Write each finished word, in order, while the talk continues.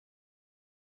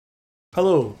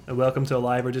Hello, and welcome to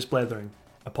Alive or Just Blethering,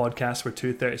 a podcast where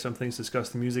two 30-somethings discuss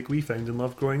the music we found and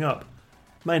loved growing up.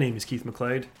 My name is Keith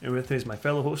McLeod, and with me is my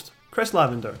fellow host, Chris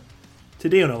Lavender.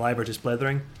 Today on Alive or Just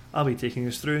Blethering, I'll be taking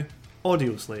us through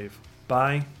Audioslave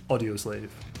by Audioslave.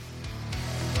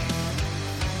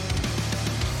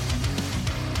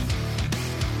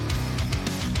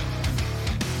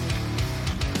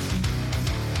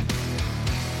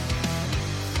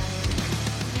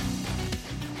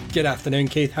 Good afternoon,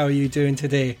 Keith. How are you doing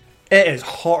today? It is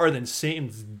hotter than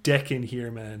Satan's dick in here,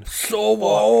 man. So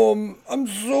warm. I'm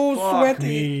so sweaty.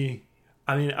 Me.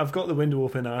 I mean, I've got the window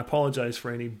open. I apologise for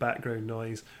any background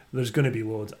noise. There's going to be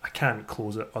loads. I can't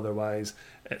close it, otherwise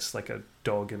it's like a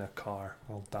dog in a car.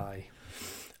 I'll die.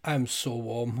 I'm so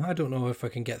warm. I don't know if I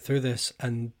can get through this.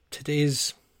 And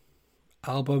today's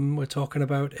album we're talking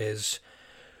about is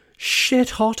shit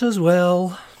hot as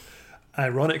well.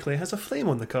 Ironically, it has a flame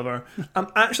on the cover. I'm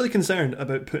actually concerned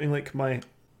about putting like my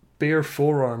bare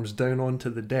forearms down onto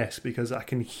the desk because I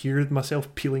can hear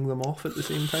myself peeling them off at the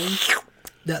same time.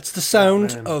 That's the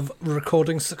sound of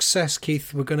recording success,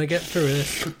 Keith. We're going to get through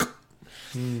this.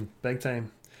 Big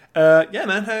time. Yeah,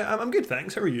 man. I'm good,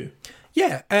 thanks. How are you?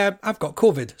 Yeah, I've got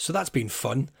COVID, so that's been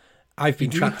fun. I've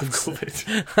been trapped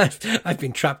I've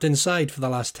been trapped inside for the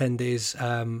last 10 days.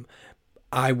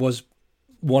 I was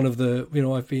one of the,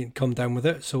 I've been come down with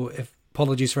it. So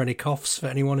apologies for any coughs for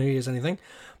anyone who hears anything.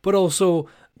 But also,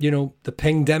 the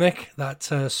pingdemic that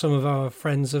some of our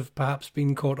friends have perhaps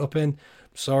been caught up in.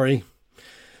 Sorry.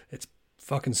 It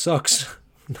fucking sucks.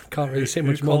 I can't really say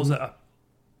much more.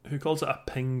 Who calls it a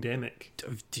pingdemic?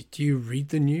 Do you read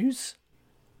the news?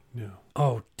 No.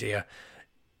 Oh, dear.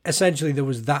 Essentially, there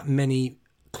was that many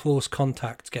close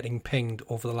contacts getting pinged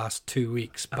over the last 2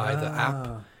 weeks by the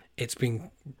app. It's been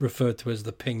referred to as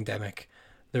the pingdemic.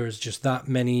 There is just that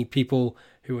many people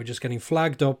who are just getting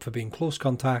flagged up for being close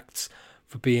contacts,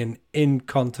 for being in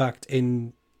contact,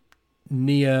 in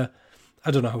near.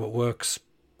 I don't know how it works.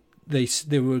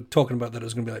 They were talking about that it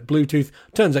was going to be like Bluetooth.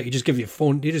 Turns out you just give your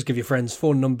friends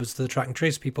phone numbers to the track and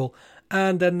trace people,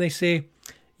 and then they say,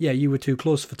 yeah, you were too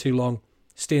close for too long.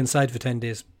 Stay inside for 10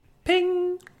 days.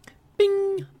 Ping,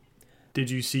 ping. Did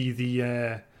you see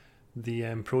the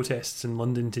protests in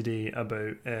London today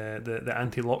about the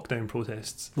anti-lockdown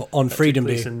protests? Well, on Freedom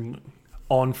Day.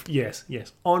 On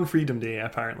Freedom Day,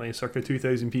 apparently, circa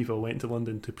 2,000 people went to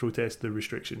London to protest the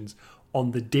restrictions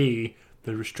on the day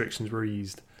the restrictions were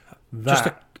eased. Just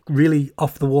a really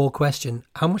off-the-wall question.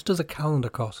 How much does a calendar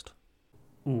cost?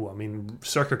 Oh, I mean,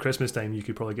 circa Christmas time, you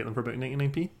could probably get them for about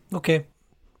 99p. Okay.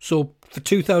 So, for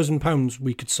 £2,000,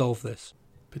 we could solve this.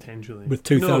 Potentially. With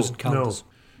 2,000 calendars. No.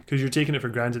 Because you're taking it for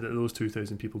granted that those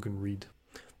 2,000 people can read.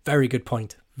 Very good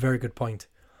point. Very good point.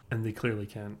 And they clearly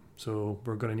can't. So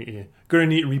we're going to need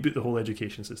to reboot the whole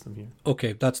education system here.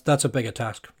 Okay, that's a bigger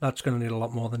task. That's going to need a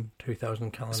lot more than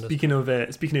 2,000 calendars. Speaking of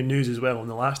news as well, in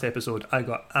the last episode, I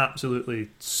got absolutely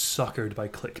suckered by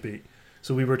clickbait.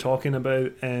 So we were talking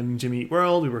about Jimmy Eat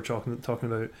World. We were talking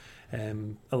about a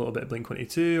little bit of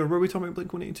Blink-182, or were we talking about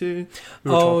Blink-182?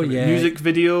 We were talking about music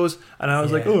videos, and I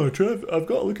was like, Trev, I've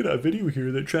got to look at a video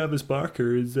here that Travis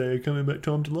Barker is coming back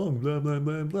Tom DeLonge, blah, blah,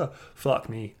 blah, blah. Fuck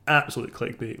me. Absolute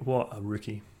clickbait. What a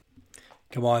rookie.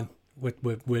 Come on. We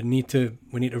need to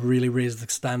really raise the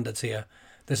standards here.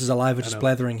 This is Alive or Just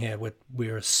Blethering here.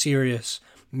 We're a serious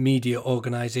media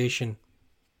organisation.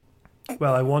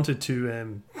 Well, I wanted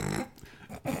to...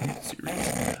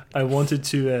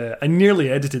 I nearly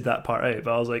edited that part out,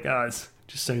 but I was like, it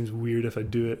just sounds weird if I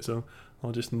do it, so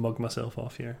I'll just mug myself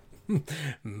off here.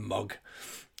 Mug.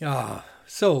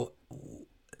 So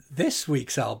this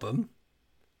week's album.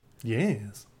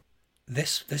 Yes.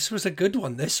 This was a good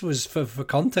one. This was, for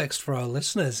context for our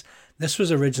listeners, this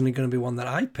was originally going to be one that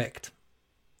I picked.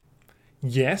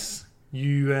 Yes.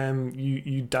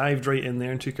 You dived right in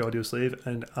there and took Audioslave,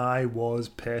 and I was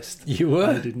pissed. You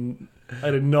were? I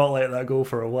did not let that go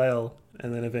for a while,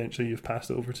 and then eventually you've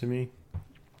passed it over to me.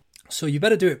 So you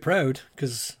better do it proud,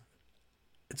 because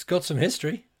it's got some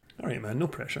history. All right, man, no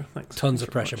pressure. Thanks. Tons of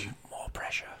pressure. More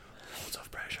pressure. Lots of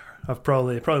pressure. I've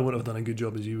probably wouldn't have done a good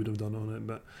job as you would have done on it,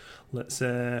 but let's.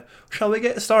 Shall we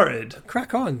get started?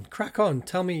 Crack on.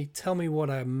 Tell me what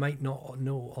I might not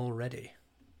know already.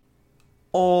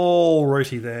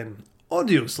 Alrighty then.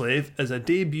 Audioslave is a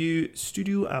debut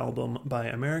studio album by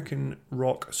American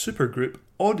rock supergroup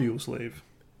Audioslave.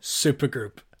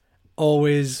 Supergroup.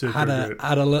 Always had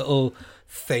a little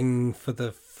thing for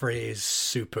the phrase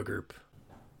supergroup.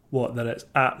 What, that it's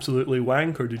absolutely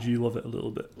wank, or did you love it a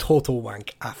little bit? Total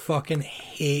wank. I fucking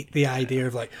hate the idea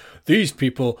of like, these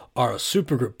people are a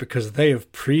supergroup because they have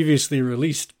previously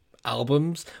released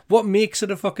albums. What makes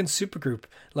it a fucking supergroup?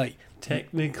 Like,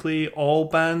 Technically, all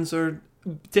bands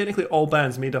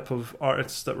made up of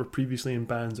artists that were previously in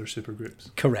bands or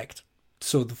supergroups. correct.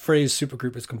 So the phrase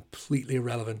supergroup is completely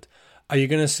irrelevant. Are you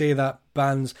going to say that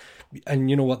bands, and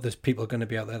you know what, there's people going to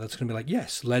be out there that's going to be like,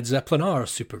 yes, Led Zeppelin are a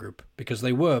supergroup, because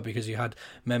you had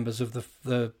members of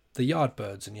the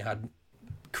Yardbirds and you had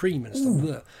Cream and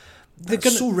stuff.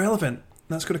 That's so relevant.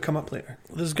 That's going to come up later.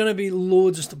 There's going to be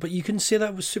loads of stuff, but you can say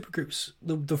that with supergroups.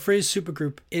 The phrase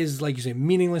supergroup is, like you say,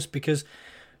 meaningless because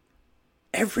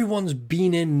everyone's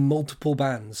been in multiple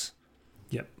bands.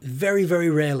 Yep. Very, very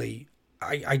rarely.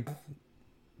 I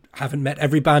haven't met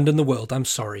every band in the world, I'm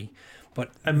sorry.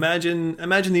 But imagine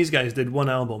these guys did one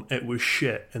album, it was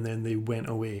shit, and then they went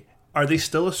away. Are they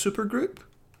still a supergroup?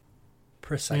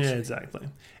 Precisely. Yeah, exactly.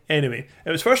 Anyway,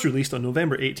 it was first released on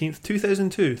November 18th,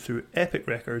 2002 through Epic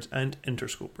Records and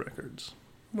Interscope Records.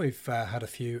 We've had a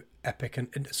few Epic and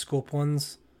Interscope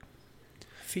ones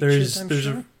featured,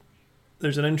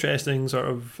 There's an interesting sort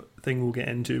of thing we'll get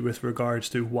into with regards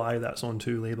to why that's on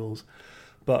two labels.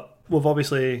 But we've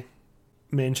obviously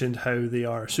mentioned how they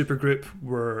are a supergroup.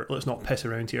 Let's not piss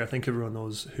around here. I think everyone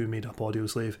knows who made up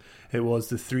Audioslave. It was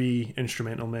the three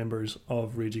instrumental members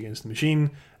of Rage Against the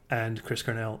Machine and Chris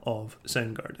Cornell of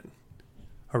Soundgarden.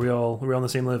 Are we on the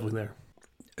same level there?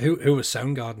 Who was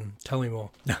Soundgarden? Tell me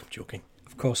more. No, I'm joking.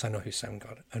 Of course I know who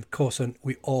Soundgarden. And of course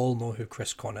we all know who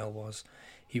Chris Cornell was.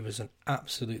 He was an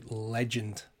absolute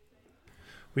legend.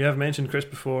 We have mentioned Chris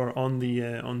before on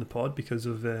the pod because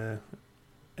of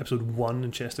episode 1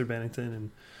 in Chester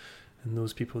Bennington and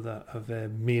those people that have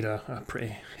made a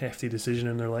pretty hefty decision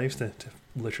in their lives to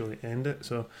literally end it.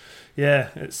 So yeah,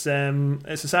 it's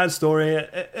a sad story.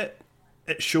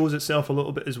 It shows itself a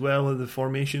little bit as well in the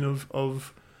formation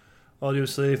of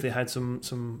Audioslave. They had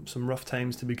some rough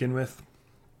times to begin with,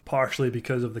 partially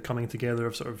because of the coming together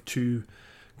of sort of two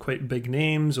quite big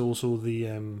names, also the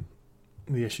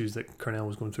issues that Cornell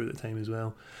was going through at the time as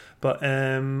well. But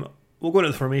we'll go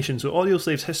into the formation. So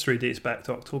Audioslave's history dates back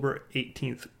to October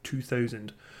 18th,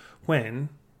 2000, when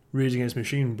Rage Against the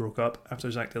Machine broke up after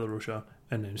Zach De La Rocha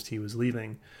announced he was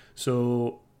leaving.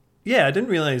 So yeah, I didn't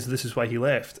realise this is why he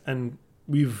left, and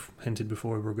we've hinted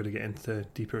before we're going to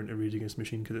get deeper into Rage Against the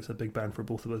Machine because it's a big band for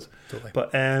both of us. Totally.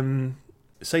 But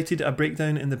cited a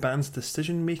breakdown in the band's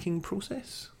decision-making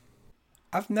process.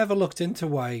 I've never looked into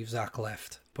why Zach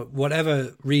left, but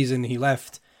whatever reason he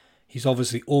left, he's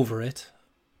obviously over it.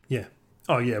 Yeah.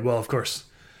 Oh yeah. Well, of course,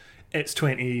 it's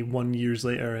 21 years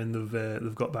later, and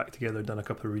they've got back together, done a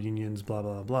couple of reunions, blah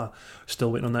blah blah.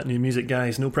 Still waiting on that new music,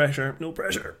 guys. No pressure. No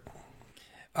pressure.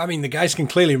 I mean, the guys can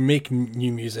clearly make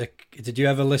new music. Did you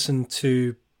ever listen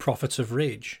to Prophets of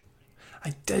Rage?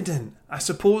 I didn't. I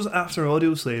suppose after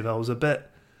Audioslave, I was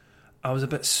a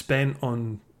bit spent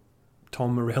on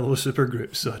Tom Morello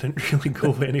supergroup, so I didn't really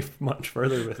go any much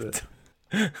further with it.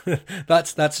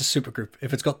 That's a supergroup.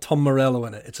 If it's got Tom Morello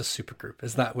in it, it's a supergroup.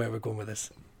 Is that where we're going with this?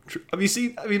 Have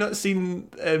you not seen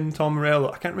Tom Morello?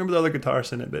 I can't remember the other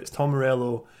guitarist in it, but it's Tom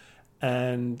Morello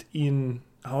and Ian.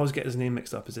 I always get his name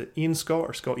mixed up. Is it Ian Scott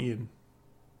or Scott Ian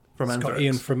from Anthrax? Scott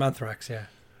Ian from Anthrax,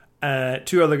 yeah.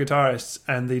 Two other guitarists,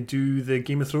 and they do the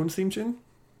Game of Thrones theme tune.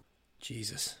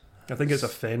 Jesus. I think it's a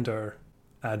Fender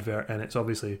advert, and it's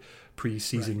obviously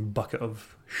pre-season bucket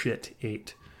of shit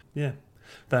 8. Yeah.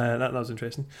 That was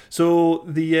interesting. So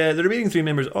the remaining three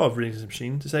members of Rage Against the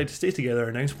Machine decided to stay together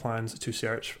and announce plans to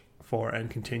search for and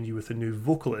continue with a new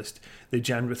vocalist. They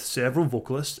jammed with several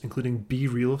vocalists, including Be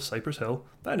Real of Cypress Hill.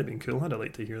 That'd have been cool. I'd have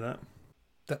liked to hear that.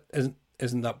 That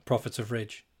isn't that Prophets of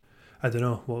Rage? I don't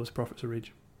know. What was Prophets of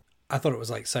Rage? I thought it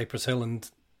was like Cypress Hill and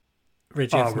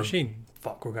Rage Against the Machine.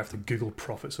 Fuck, we're going to have to Google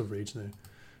Prophets of Rage now.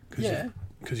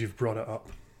 Because you've brought it up.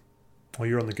 Oh,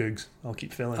 you're on the Googs. I'll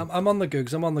keep filling. I'm on the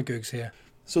Googs here.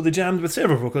 So they jammed with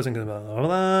several vocalists, and blah, blah,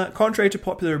 blah. Contrary to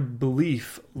popular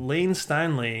belief, Lane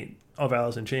Stanley of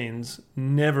Alice in Chains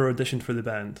never auditioned for the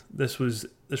band. This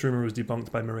rumor was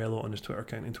debunked by Morello on his Twitter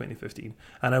account in 2015.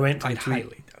 And I went to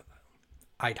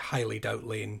I'd highly doubt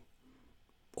Lane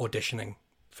auditioning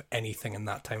for anything in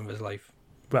that time of his life.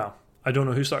 Well, I don't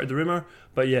know who started the rumor,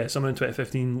 but yeah, someone in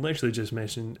 2015 literally just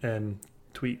mentioned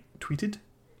tweeted.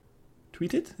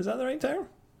 Is that the right term?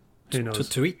 Who knows?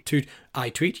 I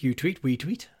tweet, you tweet, we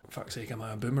tweet. Fuck's sake, am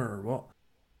I a boomer or what?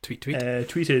 Tweet.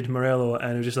 Tweeted Morello,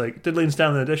 and it was just like, did Lane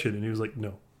Stanley audition? And he was like, no.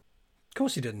 Of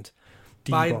course he didn't.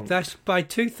 Debunked. By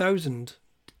 2000,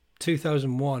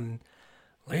 2001,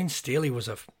 Lane Staley was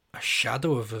a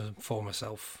shadow of a former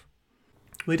self.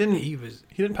 Well, he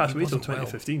didn't pass away until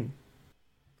 2015. Well.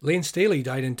 Lane Staley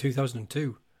died in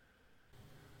 2002.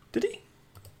 Did he?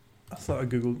 I thought I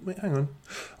googled. Wait, hang on.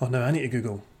 Oh no, I need to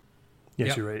Google. Yes,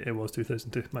 Yep. you're right. It was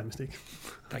 2002. My mistake.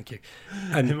 Thank you.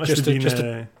 And It must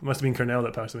have been Cornell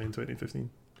that passed away in 2015.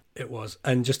 It was.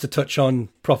 And just to touch on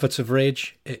Prophets of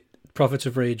Rage, Prophets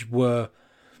of Rage were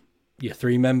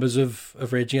 3 members of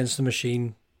Rage Against the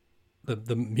Machine,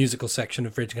 the musical section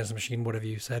of Rage Against the Machine, whatever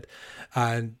you said,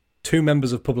 and 2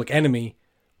 members of Public Enemy,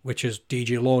 which is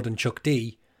DJ Lord and Chuck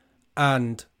D,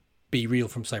 and Be Real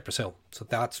from Cypress Hill. So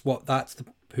that's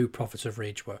who Prophets of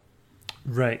Rage were.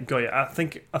 Right, got you. I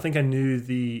think I knew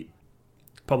the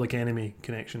Public Enemy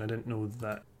connection. I didn't know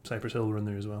that Cypress Hill were in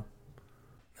there as well.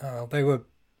 They were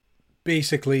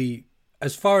basically,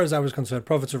 as far as I was concerned,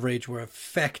 Prophets of Rage were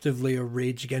effectively a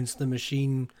Rage Against the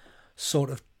Machine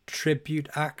sort of tribute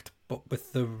act, but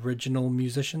with the original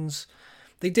musicians.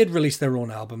 They did release their own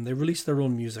album. They released their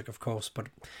own music, of course, but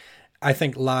I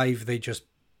think live they just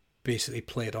basically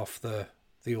played off the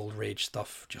old Rage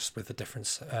stuff, just with the different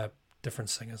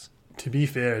singers. To be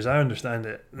fair, as I understand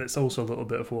it, it's also a little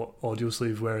bit of what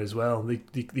Audioslave were as well. They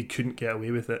couldn't get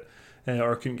away with it,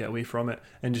 or couldn't get away from it.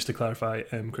 And just to clarify,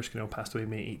 Chris Cornell passed away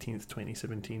May 18th,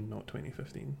 2017, not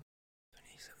 2015.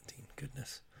 2017,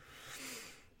 goodness.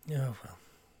 Oh, well.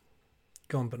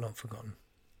 Gone but not forgotten.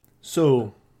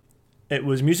 So, it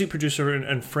was music producer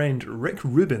and friend Rick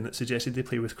Rubin that suggested they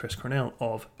play with Chris Cornell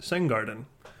of Soundgarden.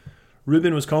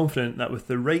 Rubin was confident that with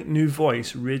the right new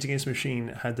voice, Rage Against the Machine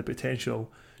had the potential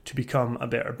to become a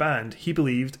better band. He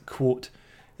believed, quote,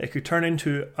 it could turn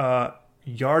into a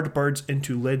Yardbirds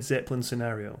into Led Zeppelin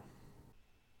scenario.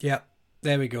 Yeah,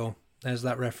 there we go. There's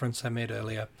that reference I made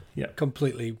earlier. Yeah.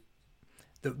 Completely.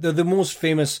 The most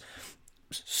famous,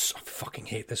 I fucking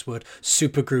hate this word,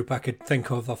 supergroup I could think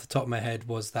of off the top of my head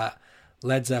was that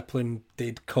Led Zeppelin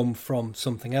did come from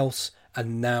something else,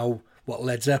 and now what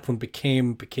Led Zeppelin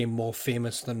became more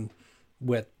famous than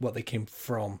what they came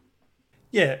from.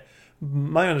 Yeah.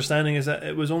 My understanding is that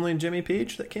it was only Jimmy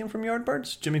Page that came from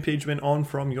Yardbirds. Jimmy Page went on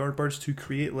from Yardbirds to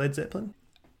create Led Zeppelin.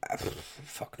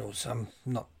 Fuck knows. I'm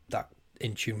not that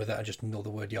in tune with it. I just know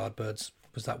the word Yardbirds.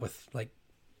 Was that with like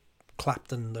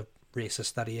Clapton, the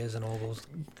racist that he is, and all those?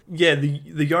 Yeah, the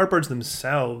Yardbirds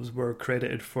themselves were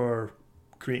credited for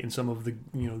creating some of the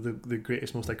the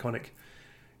greatest, most iconic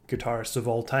guitarists of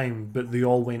all time, but they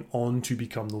all went on to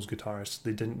become those guitarists.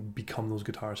 They didn't become those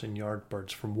guitarists in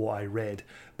Yardbirds, from what I read,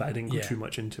 but I didn't go too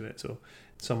much into it. So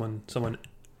someone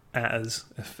at us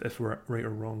if we're right or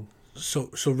wrong. So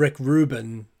Rick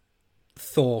Rubin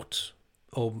thought,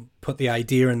 or put the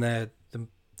idea in the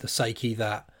psyche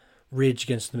that Rage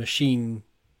Against the Machine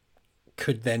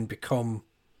could then become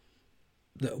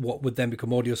what would then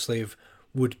become Audioslave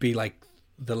would be like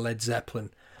the Led Zeppelin.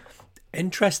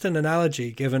 Interesting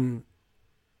analogy, given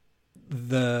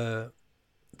the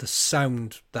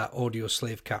sound that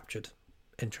Audioslave captured.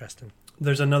 Interesting.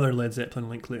 There's another Led Zeppelin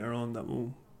link later on that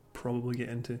we'll probably get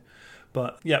into.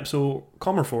 But yeah, so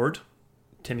Comerford,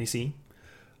 Timmy C,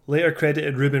 later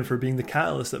credited Rubin for being the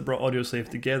catalyst that brought Audioslave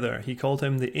together. He called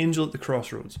him the angel at the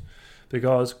crossroads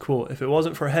because, quote, if it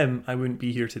wasn't for him, I wouldn't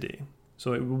be here today.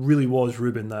 So it really was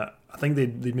Rubin that, I think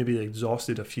they'd maybe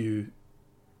exhausted a few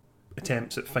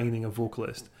attempts at finding a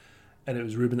vocalist, and it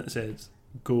was Rubin that said,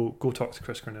 go talk to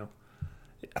Chris Cornell.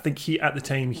 I think at the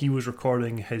time he was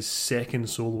recording his second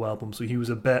solo album, so he was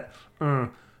a bit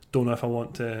don't know if I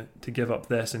want to give up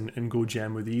this and go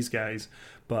jam with these guys,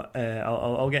 but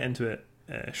I'll get into it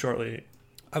shortly.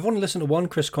 I've only listened to one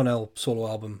Chris Cornell solo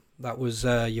album. That was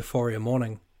Euphoria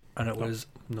Morning, and it was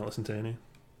not listened to any.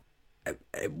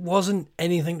 It wasn't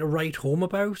anything to write home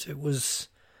about. It was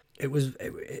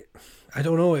I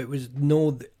don't know. It was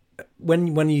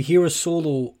when you hear a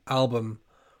solo album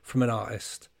from an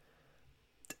artist,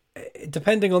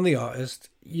 depending on the artist,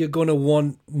 you're going to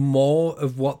want more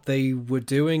of what they were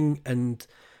doing, and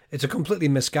it's a completely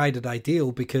misguided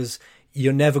ideal because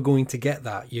you're never going to get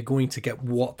that. You're going to get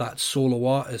what that solo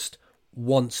artist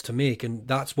wants to make, and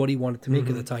that's what he wanted to make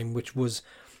at the time, which was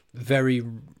very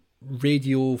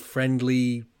radio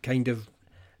friendly, kind of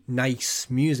nice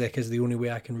music is the only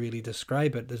way I can really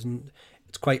describe it.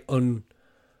 It's quite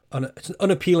it's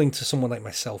unappealing to someone like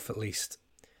myself, at least.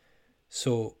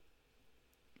 So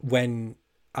when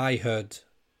I heard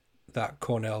that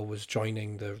Cornell was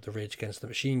joining the Rage Against the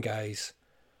Machine guys,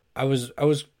 I was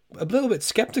a little bit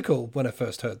skeptical when I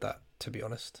first heard that, to be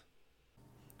honest.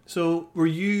 So were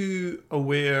you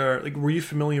aware, were you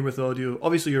familiar with audio?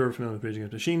 Obviously you were familiar with Rage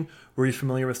Against the Machine. Were you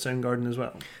familiar with Soundgarden as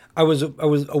well? I was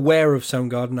aware of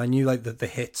Soundgarden. I knew the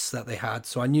hits that they had,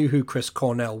 so I knew who Chris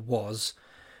Cornell was.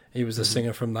 He was the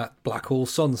singer from that Black Hole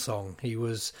Sun song. He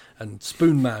was, and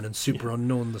Spoon Man and Super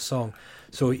Unknown, the song.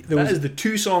 So that is the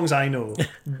two songs I know.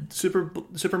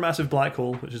 Supermassive Black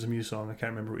Hole, which is a Muse song. I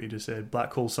can't remember what you just said.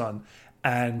 Black Hole Sun,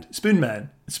 and Spoonman.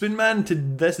 Spoonman to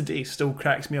this day still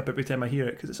cracks me up every time I hear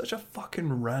it because it's such a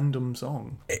fucking random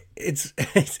song. It's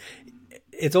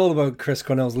all about Chris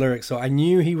Cornell's lyrics. So I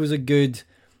knew he was a good,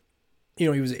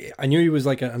 I knew he was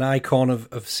like an icon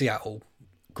of Seattle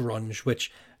grunge,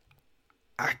 which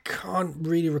I can't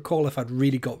really recall if I'd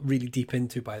really got really deep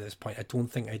into by this point. I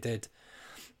don't think I did.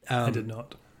 I did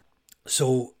not.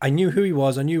 So I knew who he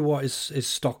was. I knew what his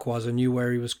stock was. I knew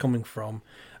where he was coming from.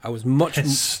 I was much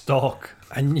his stock.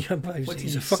 I knew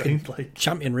he's a fucking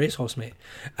champion racehorse, mate.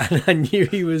 And I knew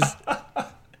he was,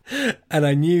 and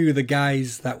I knew the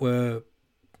guys that were,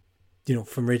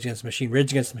 from Rage Against the Machine.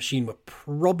 Rage Against the Machine were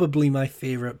probably my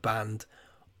favorite band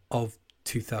of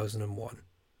 2001.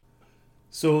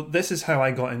 So this is how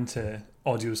I got into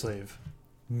Audioslave.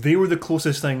 They were the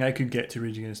closest thing I could get to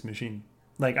Rage Against the Machine.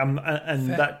 Like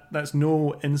that's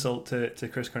no insult to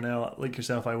Chris Cornell. Like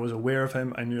yourself, I was aware of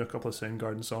him. I knew a couple of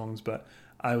Soundgarden songs, but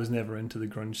I was never into the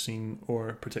grunge scene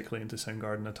or particularly into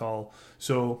Soundgarden at all.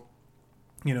 So,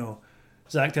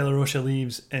 Zach De La Rocha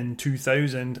leaves in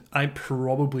 2000. I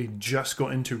probably just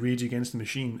got into Rage Against the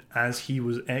Machine as he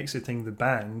was exiting the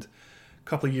band. A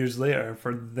couple of years later,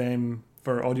 for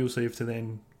Audioslave to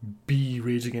then be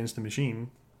Rage Against the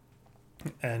Machine.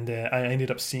 And I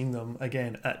ended up seeing them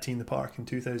again at Tea in the Park in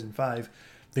 2005.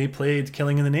 They played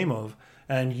Killing in the Name Of,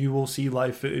 and you will see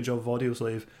live footage of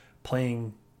Audioslave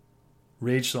playing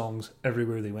Rage songs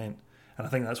everywhere they went. And I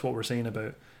think that's what we're saying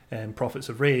about Prophets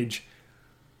of Rage.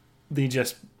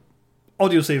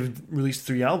 Audioslave released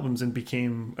 3 albums and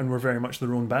were very much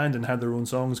their own band and had their own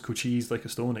songs, Cochise, Like a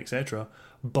Stone, etc.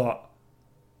 But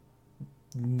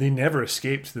they never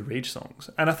escaped the Rage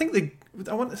songs. And I think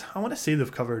I want to say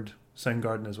they've covered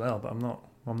Soundgarden as well, but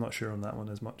I'm not sure on that one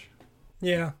as much.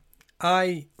 Yeah,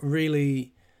 I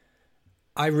really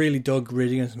dug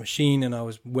Rage Against the Machine, and I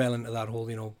was well into that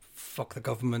whole fuck the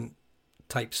government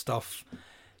type stuff.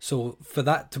 So for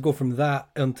that to go from that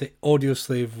into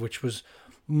Audioslave, which was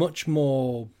much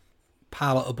more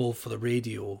palatable for the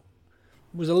radio,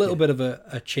 was a little bit of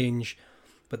a change.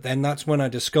 But then that's when I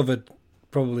discovered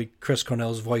probably Chris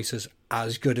Cornell's voice is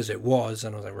as good as it was,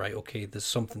 and I was like, right, okay, there's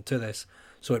something to this.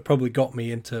 So it probably got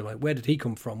me into like, where did he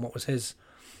come from? What was his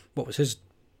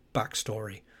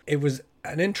backstory? It was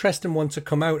an interesting one to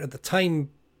come out at the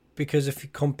time, because if you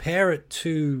compare it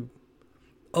to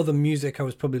other music I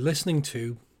was probably listening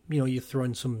to, you throw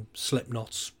in some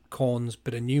Slipknots, Korns,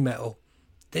 bit of new metal.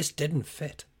 This didn't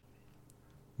fit.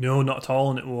 No, not at all,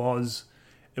 and it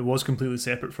was completely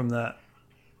separate from that.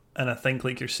 And I think,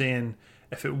 like you're saying,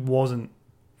 if it wasn't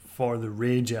for the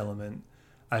Rage element,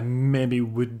 I maybe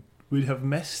would have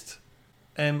missed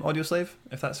Audioslave,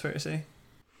 if that's fair to say.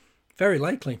 Very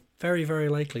likely. Very, very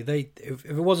likely. If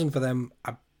it wasn't for them,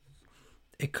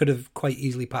 it could have quite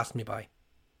easily passed me by.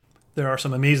 There are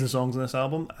some amazing songs on this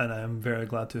album, and I'm very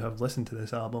glad to have listened to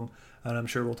this album, and I'm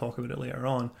sure we'll talk about it later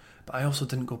on. But I also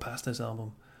didn't go past this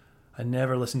album. I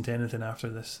never listened to anything after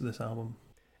this album.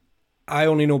 I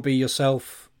only know Be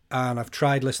Yourself, and I've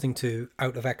tried listening to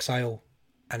Out of Exile,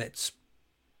 and it's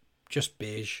just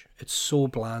beige. It's so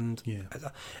bland. Yeah.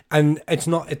 And that's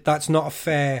not a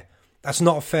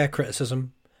fair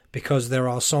criticism, because there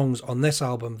are songs on this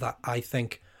album that I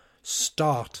think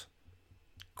start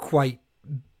quite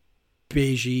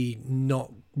beigey,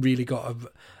 not really got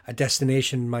a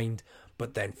destination in mind,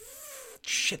 but then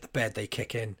shit the bed they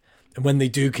kick in. And when they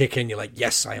do kick in, you're like,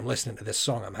 yes, I am listening to this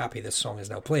song. I'm happy this song is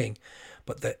now playing.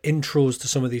 But the intros to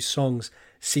some of these songs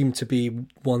seem to be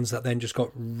ones that then just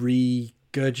got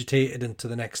regurgitated into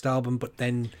the next album, but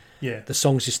then the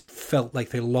songs just felt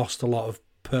like they lost a lot of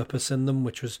purpose in them,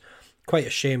 which was quite a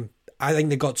shame. I think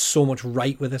they got so much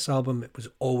right with this album, it was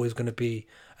always going to be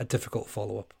a difficult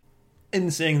follow-up. In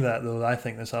saying that, though, I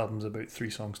think this album's about 3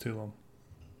 songs too long.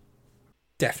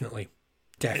 Definitely.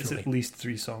 It's at least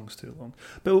 3 songs too long.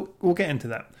 But we'll get into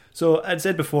that. So I'd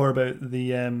said before about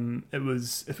the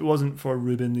if it wasn't for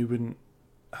Ruben, they wouldn't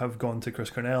have gone to Chris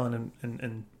Cornell,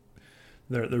 and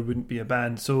there wouldn't be a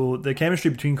band. So the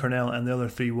chemistry between Cornell and the other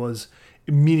 3 was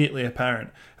immediately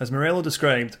apparent. As Morello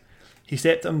described, he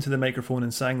stepped up to the microphone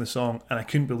and sang the song, and I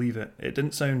couldn't believe it. It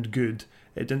didn't sound good.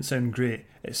 It didn't sound great.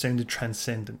 It sounded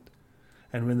transcendent.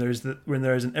 And when there is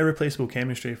an irreplaceable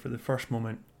chemistry for the first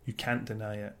moment, you can't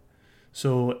deny it.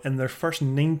 So in their first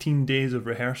 19 days of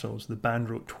rehearsals, the band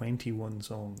wrote 21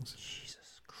 songs.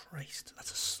 Jesus Christ,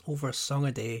 that's over a song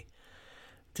a day.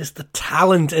 Just the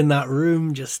talent in that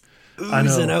room just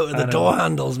oozing out of the door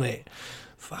handles, mate.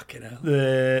 Fucking hell.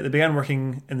 They began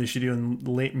working in the studio in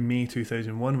late May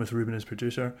 2001 with Ruben as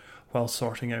producer, while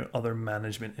sorting out other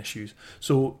management issues.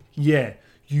 So yeah,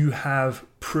 you have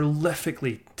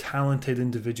prolifically talented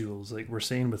individuals, like we're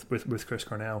saying with Chris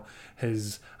Cornell.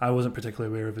 I wasn't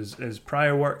particularly aware of his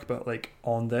prior work, but like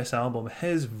on this album,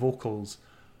 his vocals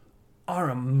are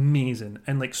amazing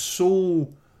and like so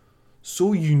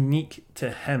unique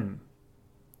to him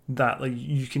that like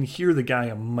you can hear the guy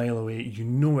a mile away. You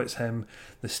know it's him.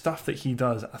 The stuff that he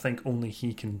does, I think only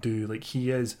he can do. Like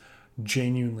he is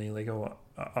genuinely like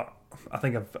I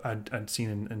think I'd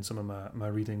seen in some of my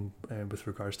reading with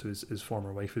regards to his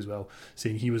former wife as well,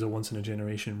 saying he was a once in a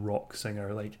generation rock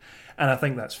singer. Like, and I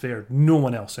think that's fair. No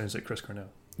one else sounds like Chris Cornell.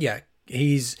 Yeah,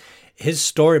 his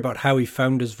story about how he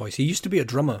found his voice. He used to be a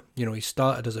drummer. You know, he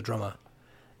started as a drummer,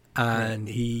 and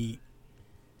he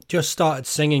just started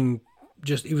singing.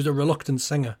 He was a reluctant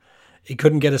singer. He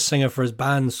couldn't get a singer for his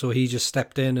band, so he just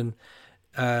stepped in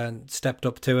and stepped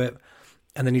up to it.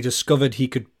 And then he discovered he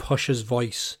could push his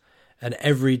voice. And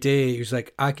every day he was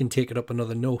like, I can take it up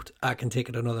another note. I can take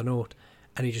it another note.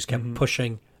 And he just kept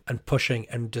pushing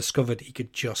and discovered he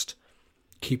could just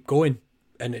keep going.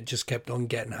 And it just kept on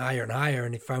getting higher and higher.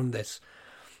 And he found this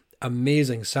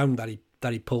amazing sound that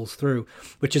he pulls through,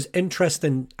 which is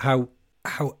interesting how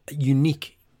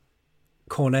unique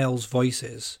Cornell's voice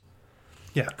is.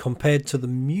 Yeah. Compared to the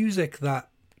music that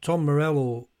Tom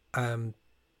Morello,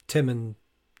 Tim and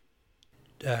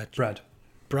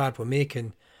Brad were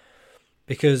making.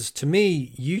 Because to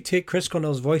me, you take Chris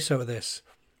Cornell's voice out of this,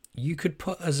 you could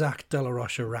put a Zach De La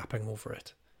Rocha rapping over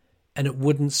it, and it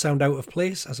wouldn't sound out of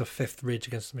place as a fifth Rage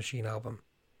Against the Machine album.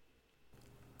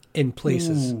 In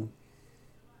places.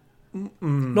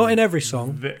 Not in every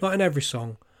song,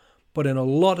 but in a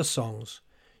lot of songs.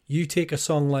 You take a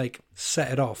song like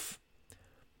Set It Off,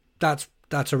 that's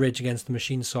a Rage Against the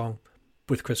Machine song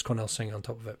with Chris Cornell singing on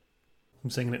top of it. I'm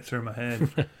singing it through my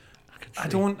head. I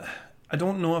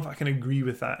don't know if I can agree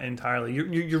with that entirely.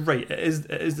 You're right. It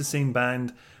is the same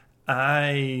band.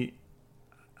 I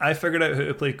figured out how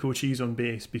to play Cochise on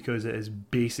bass because it is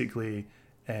basically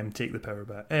Take the Power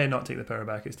Back. Not Take the Power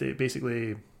Back. It's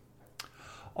basically,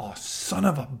 oh son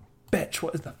of a bitch!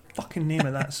 What is the fucking name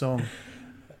of that song?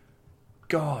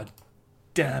 God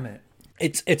damn it!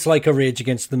 It's like a Rage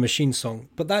Against the Machine song,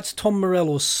 but that's Tom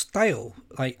Morello's style.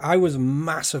 Like, I was a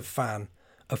massive fan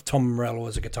of Tom Morello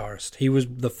as a guitarist. He was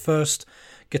the first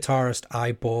guitarist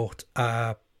I bought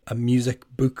a music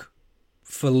book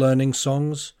for learning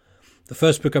songs. The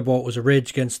first book I bought was a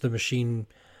Rage Against the Machine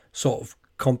sort of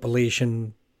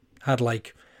compilation. Had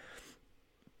like,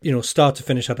 you know, start to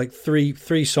finish, had like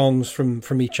three songs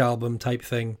from each album type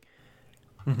thing.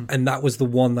 Mm-hmm. And that was the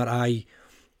one that I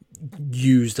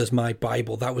used as my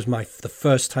Bible. That was the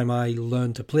first time I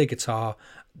learned to play guitar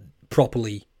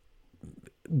properly.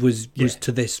 Was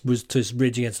to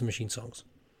Rage Against the Machine songs.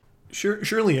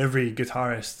 Surely every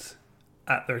guitarist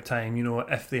at their time, you know,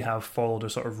 if they have followed a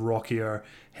sort of rockier,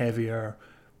 heavier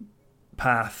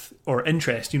path or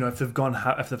interest, you know, if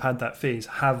they've had that phase,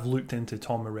 have looked into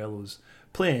Tom Morello's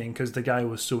playing because the guy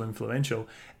was so influential.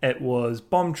 It was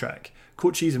Bomb Track,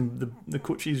 Cochise, and the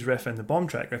Cochise riff and the Bomb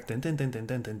Track riff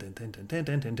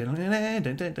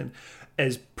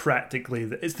is practically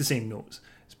it's the same notes.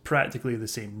 Practically the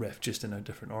same riff, just in a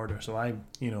different order. So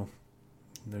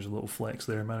there's a little flex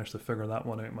there. I managed to figure that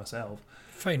one out myself.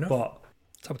 Fair enough. But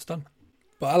that's how it's done.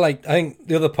 But I think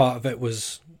the other part of it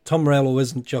was Tom Morello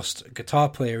isn't just a guitar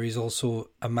player, he's also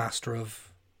a master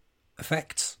of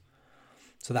effects.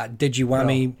 So that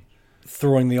digi-whammy,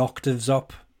 throwing the octaves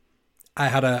up. I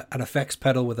had an effects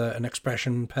pedal with an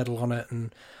expression pedal on it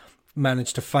and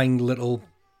managed to find little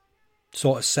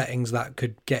sort of settings that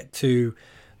could get to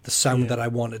the sound that I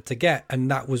wanted to get, and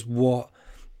that was what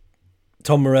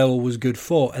Tom Morello was good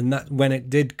for. And that when it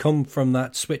did come from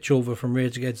that switch over from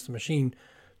Rage Against the Machine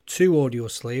to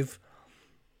Audioslave,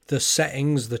 the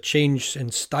settings, the change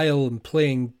in style and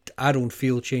playing, I don't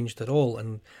feel changed at all.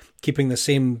 And keeping the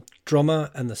same drummer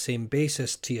and the same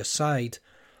bassist to your side,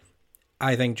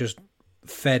 I think just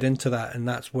fed into that, and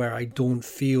that's where I don't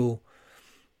feel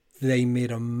they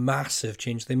made a massive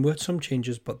change. They made some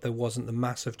changes, but there wasn't the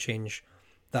massive change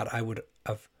that I would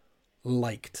have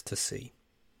liked to see.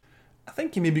 I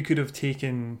think you maybe could have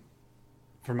taken,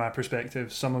 from my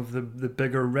perspective, some of the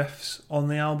bigger riffs on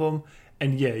the album,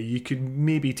 and you could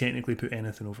maybe technically put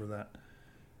anything over that.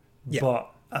 Yeah. But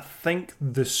I think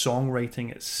the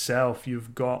songwriting itself,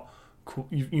 you've got,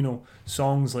 you know,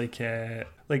 songs like a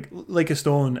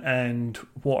Stone and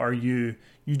What Are You?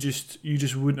 You just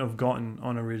wouldn't have gotten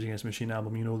on a Rage Against the Machine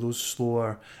album. You know, those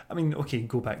slower. I mean, okay,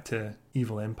 go back to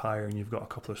Evil Empire and you've got a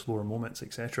couple of slower moments,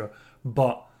 etc.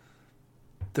 But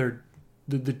they're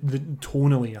the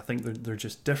tonally, I think they're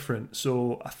just different.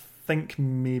 So I think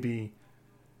maybe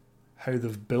how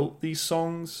they've built these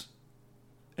songs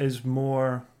is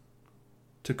more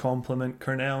to complement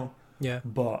Cornell. Yeah,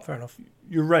 but fair enough.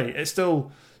 You're right. It's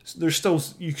still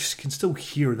you can still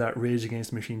hear that Rage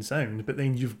Against the Machine sound, but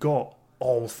then you've got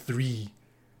all three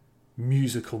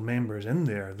musical members in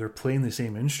there. They're playing the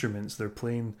same instruments. They're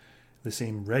playing the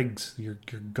same rigs. You're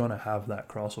gonna have that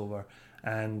crossover,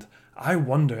 and I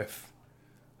wonder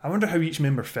how each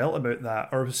member felt about that,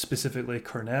 or specifically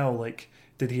Cornell. Like,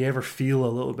 did he ever feel a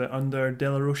little bit under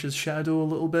De La Roche's shadow a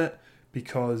little bit?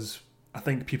 Because I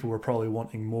think people were probably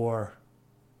wanting more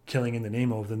Killing in the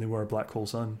Name of than they were Black Hole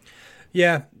Sun.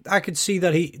 Yeah, I could see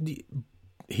that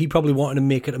he probably wanted to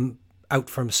make it out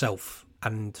for himself,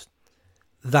 and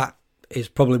that is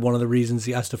probably one of the reasons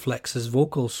he has to flex his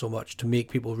vocals so much, to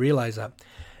make people realise that.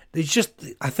 It's just,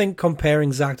 I think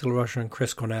comparing Zach De La Rocha and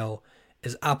Chris Cornell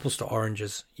is apples to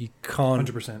oranges. You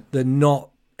can't. 100%. They're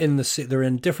not in the. They're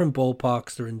in different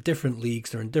ballparks. They're in different leagues.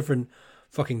 They're in different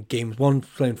fucking games. One's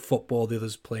playing football. The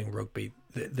other's playing rugby.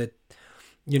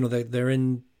 They're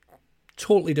in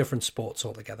totally different sports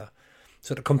altogether.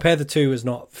 So to compare the two is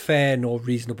not fair nor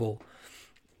reasonable.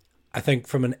 I think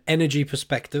from an energy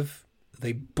perspective,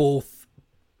 they both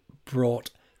brought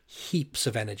heaps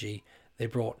of energy. They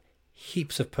brought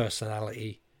heaps of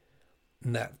personality,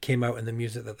 and that came out in the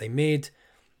music that they made.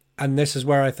 And this is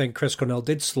where I think Chris Cornell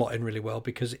did slot in really well,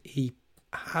 because he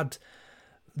had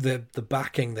the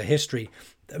backing, the history.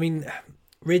 I mean,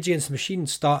 Rage Against the Machine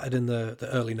started in the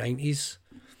early 90s.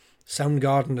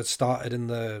 Soundgarden had started in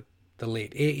the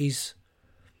late 80s.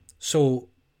 So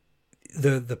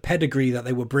the pedigree that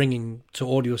they were bringing to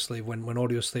Audioslave when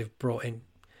Audioslave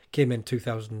came in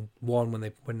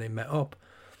 2001 when they met up,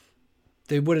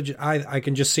 they would have. I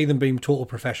can just see them being total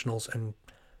professionals and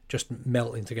just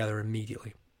melting together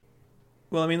immediately.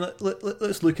 Well, I mean,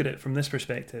 let's look at it from this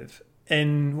perspective.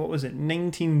 In,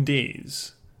 19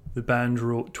 days, the band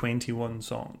wrote 21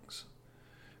 songs.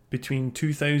 Between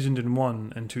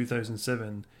 2001 and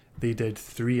 2007, they did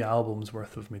 3 albums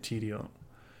worth of material.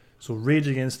 So Rage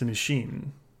Against the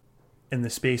Machine, in the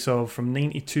space of from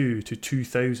 92 to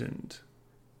 2000,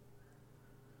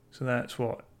 so that's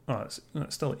what? Oh,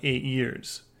 that's still 8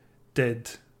 years, did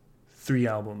 3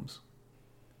 albums.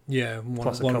 Yeah, one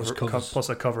was covers. Plus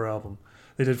a cover album.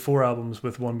 They did 4 albums,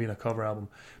 with one being a cover album.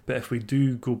 But if we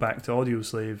do go back to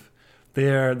Audioslave,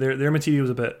 their material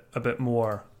is a bit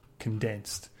more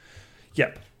condensed.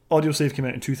 Yep, Audioslave came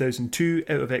out in 2002,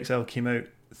 Out of Exile came out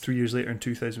 3 years later in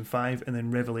 2005, and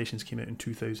then Revelations came out in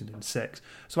 2006.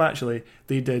 So actually,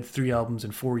 they did 3 albums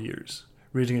in 4 years.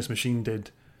 Rage Against the Machine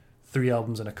did 3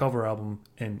 albums and a cover album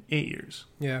in 8 years.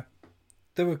 Yeah,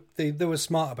 they were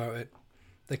smart about it.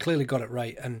 They clearly got it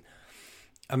right. And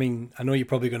I mean, I know you're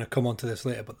probably going to come onto this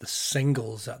later, but the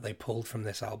singles that they pulled from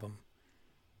this album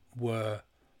were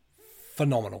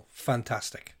phenomenal,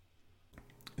 fantastic.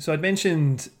 So I'd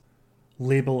mentioned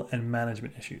label and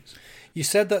management issues. You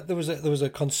said that there was a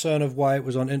concern of why it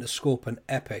was on Interscope and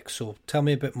Epic, so tell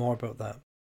me a bit more about that.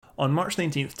 On March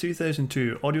 19th,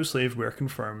 2002, Audioslave were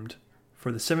confirmed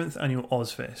for the 7th annual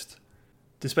Ozfest,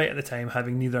 despite at the time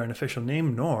having neither an official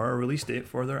name nor a release date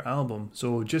for their album.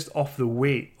 So just off the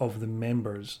weight of the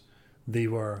members, they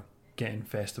were getting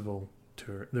festival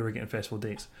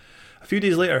dates. A few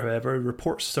days later, however,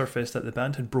 reports surfaced that the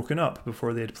band had broken up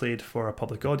before they had played for a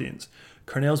public audience.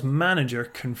 Cornell's manager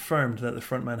confirmed that the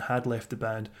frontman had left the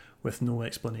band with no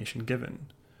explanation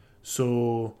given.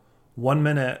 So, one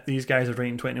minute, these guys are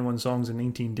writing 21 songs in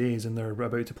 19 days and they're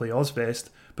about to play Ozfest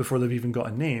before they've even got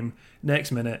a name.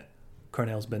 Next minute,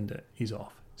 Cornell's binned it. He's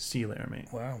off. See you later, mate.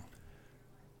 Wow.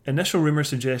 Initial rumours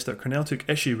suggest that Cornell took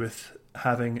issue with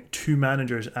having 2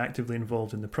 managers actively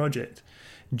involved in the project.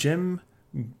 Jim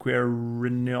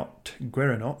Guerinot,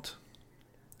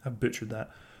 I've butchered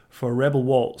that, for Rebel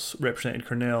Waltz represented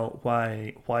Cornell,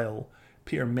 while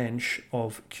Peter Mensch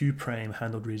of Q Prime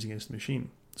handled Rage Against the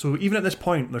Machine. So even at this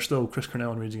point, there's still Chris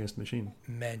Cornell and Rage Against the Machine.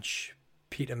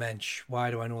 Peter Mensch.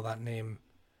 Why do I know that name?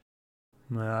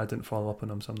 Nah, I didn't follow up on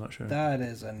him, so I'm not sure. That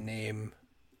is a name.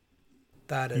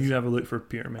 That is. You have a look for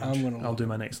Peter Mensch. I'll do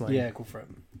my next line. Yeah, go for it.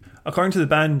 According to the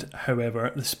band,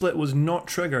 however, the split was not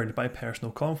triggered by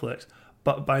personal conflicts,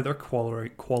 but by their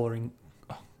quarreling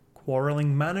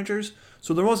managers.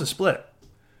 So there was a split,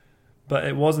 but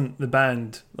it wasn't the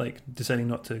band deciding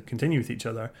not to continue with each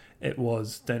other. It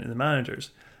was down to the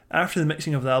managers. After the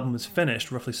mixing of the album was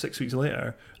finished, roughly 6 weeks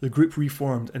later, the group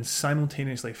reformed and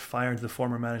simultaneously fired the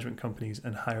former management companies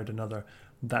and hired another.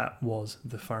 That was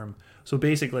The Firm. So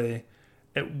basically,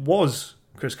 it was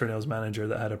Chris Cornell's manager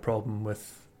that had a problem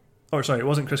with... it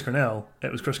wasn't Chris Cornell.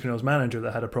 It was Chris Cornell's manager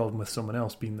that had a problem with someone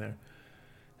else being there.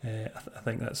 I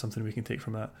think that's something we can take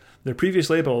from that. Their previous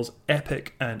labels,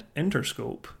 Epic and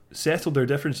Interscope, settled their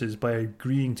differences by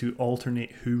agreeing to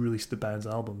alternate who released the band's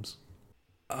albums.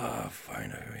 Oh, I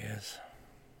know who he is.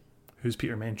 Who's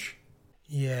Peter Mensch?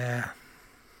 Yeah.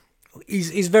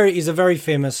 He's a very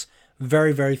famous,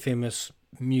 very famous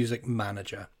music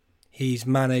manager. He's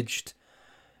managed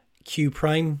Q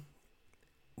Prime,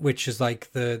 which is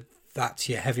like that's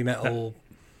your heavy metal,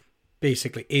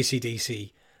 basically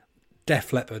AC/DC,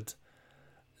 Def Leppard,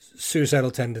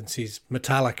 Suicidal Tendencies,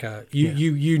 Metallica.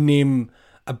 You name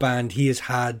a band, he has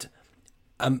had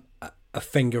a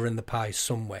finger in the pie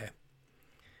somewhere.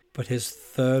 But his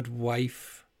third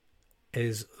wife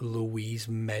is Louise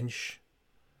Mensch.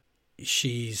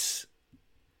 She's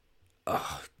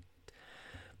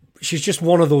just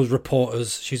one of those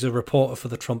reporters. She's a reporter for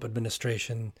the Trump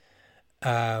administration.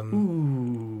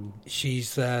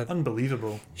 She's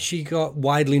unbelievable. She got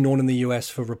widely known in the US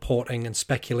for reporting and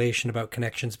speculation about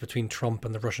connections between Trump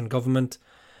and the Russian government.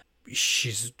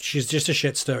 She's just a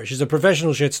shit stirrer. She's a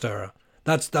professional shit stirrer.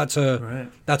 That's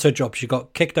her job. She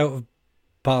got kicked out of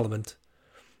Parliament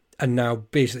and now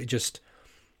basically just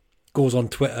goes on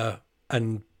Twitter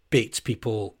and baits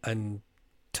people and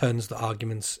turns the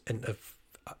arguments into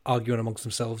arguing amongst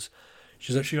themselves.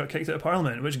 She got kicked out of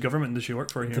Parliament. Which government does she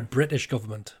work for here? The British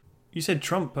government. You said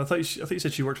Trump. I thought you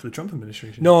said she worked for the Trump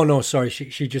administration. No, sorry.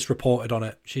 She just reported on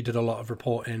it. She did a lot of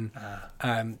reporting.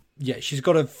 Yeah, she's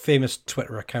got a famous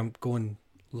Twitter account. Go and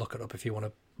look it up if you want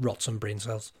to rot some brain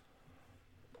cells.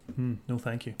 No,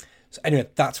 thank you. So anyway,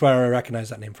 that's where I recognise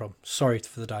that name from. Sorry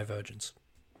for the divergence.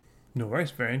 No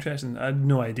worries. Very interesting. I had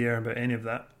no idea about any of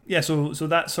that. Yeah, so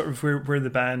that's sort of where the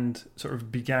band sort of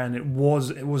began. It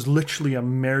was literally a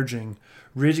merging.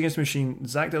 Rage Against the Machine,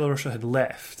 Zach De La Rocha had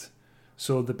left,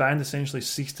 so the band essentially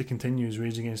ceased to continue as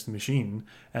Rage Against the Machine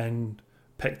and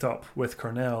picked up with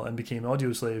Cornell and became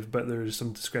Audioslave. But there's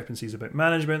some discrepancies about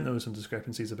management. There was some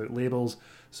discrepancies about labels.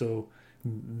 So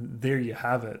there you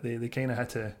have it. They kind of had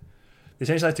to. They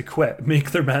essentially had to quit,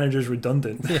 make their managers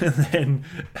redundant, and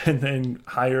then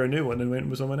hire a new one and went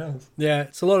with someone else. Yeah,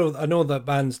 it's a lot of. I know that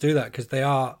bands do that because they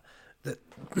are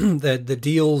the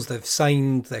deals they've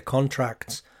signed, their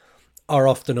contracts are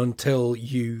often until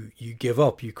you give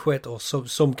up, you quit, or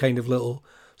some kind of little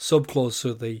subclause.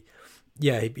 So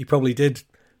he probably did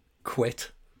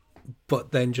quit,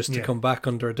 but then just to come back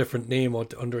under a different name or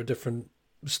under a different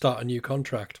start a new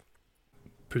contract.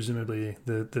 Presumably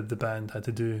the band had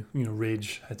to do,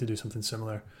 Rage had to do something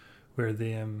similar where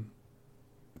they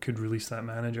could release that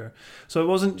manager. So it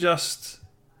wasn't just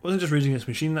Rage Against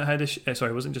the Machine that had issues.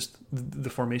 It wasn't just the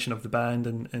formation of the band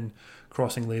and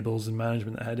crossing labels and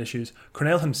management that had issues.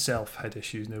 Cornell himself had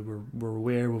issues. Now we're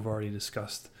aware, we've already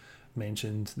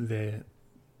mentioned the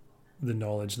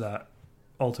knowledge that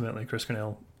ultimately Chris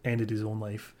Cornell ended his own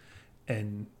life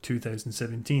in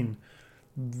 2017.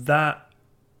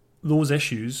 Those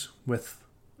issues with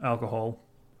alcohol,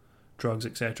 drugs,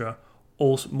 etc.,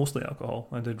 also mostly alcohol,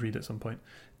 I did read at some point,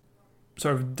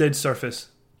 sort of did surface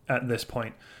at this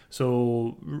point.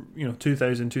 So,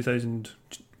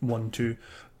 2001, 2,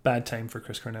 bad time for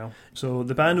Chris Cornell. So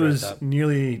the band was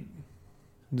nearly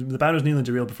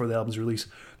derailed before the album's release.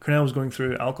 Cornell was going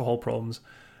through alcohol problems,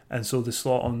 and so the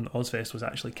slot on Ozfest was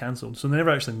actually cancelled. So they never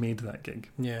actually made that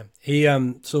gig. Yeah, he while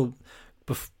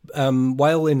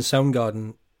in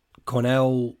Soundgarden,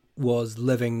 Cornell was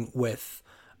living with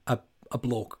a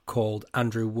bloke called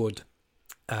Andrew Wood,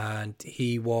 and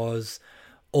he was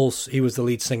the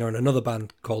lead singer in another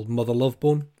band called Mother Love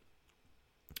Bone.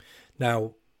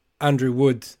 Now, Andrew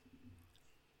Wood,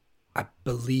 I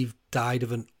believe, died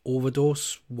of an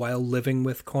overdose while living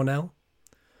with Cornell,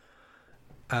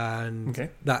 and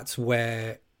that's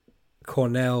where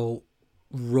Cornell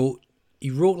wrote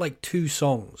like 2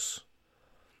 songs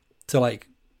to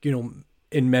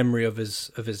in memory of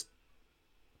his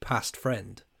past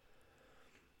friend,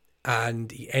 and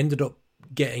he ended up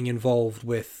getting involved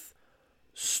with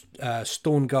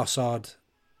Stone Gossard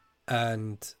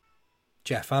and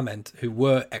Jeff Ament, who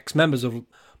were ex-members of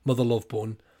Mother Love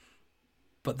Bone,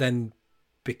 but then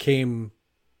became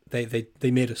they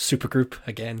made a supergroup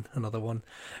again, another one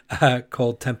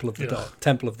called Temple of the Dog.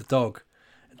 Temple of the Dog.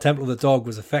 Temple of the Dog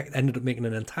ended up making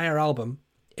an entire album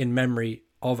in memory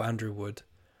of Andrew Wood.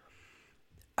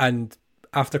 And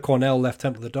after Cornell left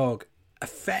Temple of the Dog,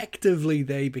 effectively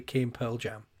they became Pearl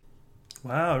Jam.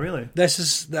 Wow, really? This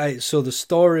is so the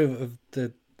story of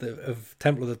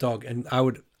Temple of the Dog, and I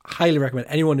would highly recommend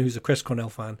anyone who's a Chris Cornell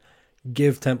fan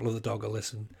give Temple of the Dog a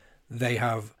listen. They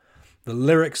have the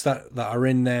lyrics that are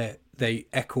in there. They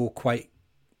echo quite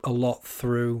a lot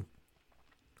through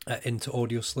into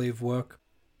Audioslave work.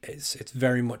 it's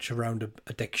very much around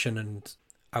addiction and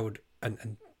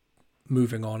and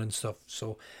moving on and stuff.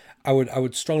 So I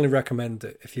would strongly recommend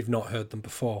it if you've not heard them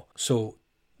before. So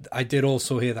I did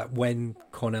also hear that when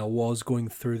Cornell was going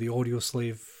through the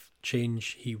Audioslave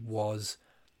change, he was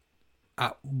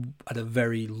at a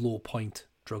very low point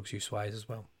drugs use wise as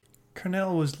well.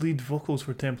 Cornell was lead vocals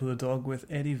for Temple of the Dog with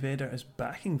Eddie Vedder as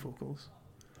backing vocals.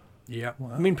 Yeah.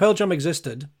 Wow. I mean, Pearl Jam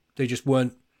existed. They just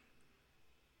weren't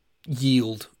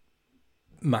yield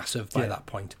massive by that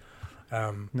point.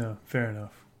 No, fair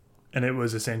enough. And it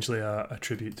was essentially a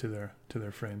tribute to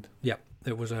their friend. Yeah,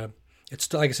 it was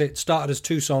it's like I say, it started as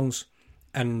 2 songs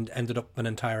and ended up an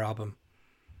entire album.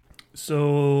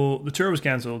 So the tour was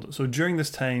cancelled. So during this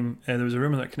time, there was a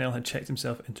rumour that Cornell had checked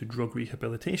himself into drug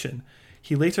rehabilitation.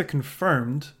 He later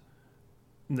confirmed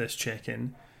this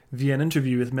check-in via an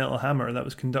interview with Metal Hammer that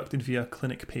was conducted via a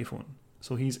clinic payphone.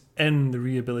 So he's in the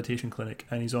rehabilitation clinic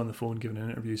and he's on the phone giving an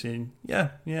interview saying,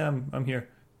 "Yeah, I'm here,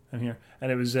 I'm here." And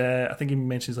it was, I think he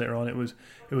mentions later on, it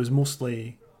was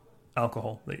mostly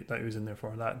alcohol that he was in there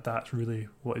for. That's really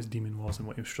what his demon was and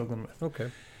what he was struggling with.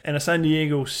 Okay. In a San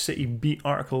Diego City Beat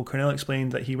article, Cornell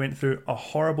explained that he went through a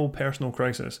horrible personal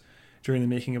crisis during the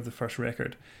making of the first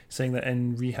record, saying that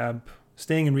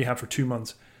staying in rehab for 2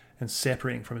 months and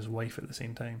separating from his wife at the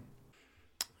same time.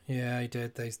 Yeah, he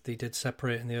did. They did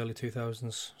separate in the early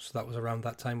 2000s, so that was around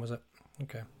that time, was it?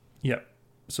 Okay. Yeah.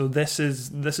 So this is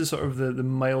sort of the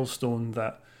milestone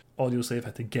that Audioslave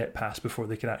had to get past before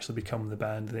they could actually become the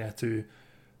band. They had to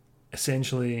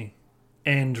essentially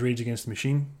end Rage Against the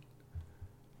Machine.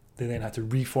 They then had to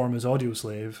reform as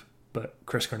Audioslave, but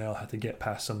Chris Cornell had to get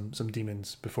past some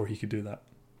demons before he could do that.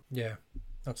 Yeah,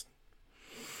 that's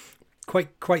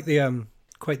quite the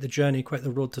journey, quite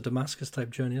the road to Damascus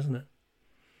type journey, isn't it?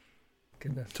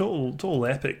 Goodness. Total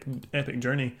epic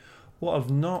journey. What I've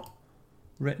not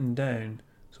written down,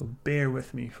 so bear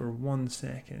with me for 1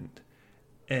 second,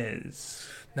 is...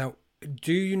 Now,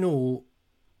 do you know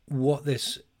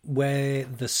where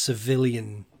the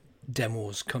Civilian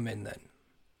demos come in then?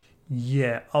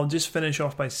 Yeah, I'll just finish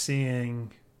off by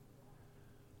saying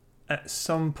at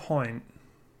some point,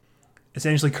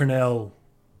 essentially Cornell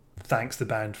thanks the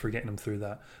band for getting him through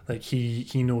that. Like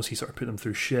he knows he sort of put them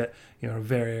through shit,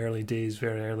 very early days,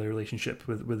 very early relationship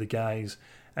with the guys,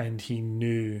 and he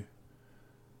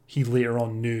later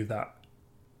on knew that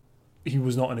he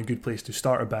was not in a good place to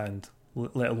start a band,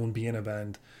 let alone be in a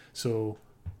band. So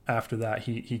after that,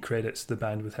 he credits the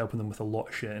band with helping them with a lot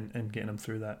of shit and getting them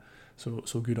through that.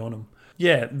 So good on him.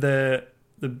 Yeah, the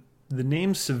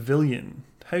name Civilian.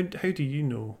 How do you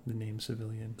know the name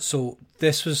Civilian? So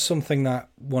this was something that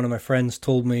one of my friends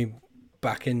told me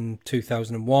back in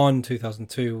 2001,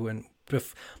 2002, and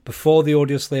before the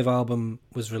Audioslave album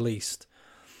was released.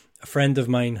 A friend of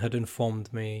mine had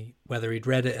informed me, whether he'd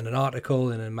read it in an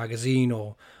article, in a magazine,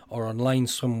 or online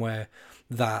somewhere,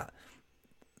 that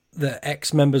the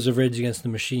ex-members of Rage Against the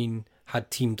Machine had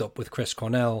teamed up with Chris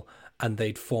Cornell and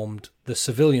they'd formed the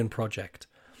Civilian Project.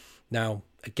 Now,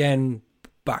 again,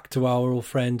 back to our old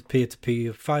friend,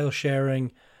 peer-to-peer file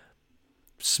sharing.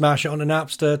 Smash it on an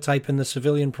Napster, type in the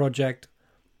Civilian Project,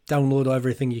 download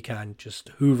everything you can, just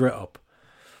hoover it up.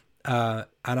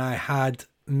 And I had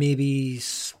maybe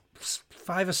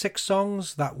 5 or 6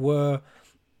 songs that were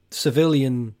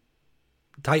Civilian,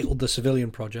 titled the Civilian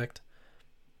Project,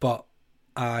 but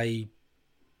I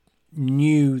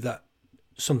knew that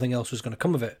something else was going to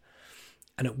come of it.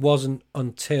 And it wasn't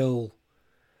until...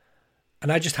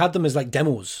 And I just had them as like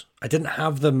demos. I didn't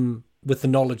have them with the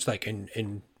knowledge like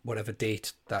in whatever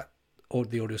date that the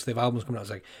Audioslave album's coming out. I was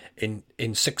like,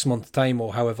 in 6 months' time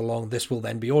or however long, this will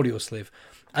then be Audioslave.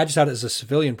 I just had it as a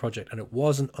Civilian Project. And it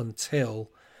wasn't until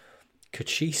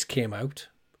Kachis came out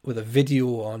with a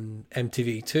video on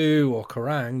MTV2 or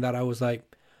Kerrang that I was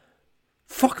like,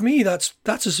 fuck me, that's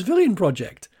a Civilian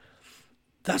Project.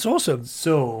 That's awesome.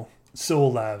 So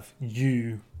Lav,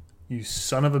 you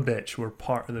son of a bitch were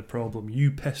part of the problem.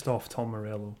 You pissed off Tom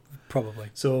Morello. Probably.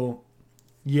 So,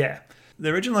 yeah. The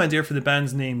original idea for the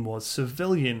band's name was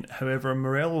Civilian. However,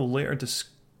 Morello later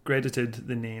discredited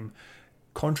the name,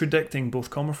 contradicting both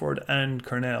Comerford and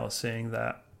Cornell, saying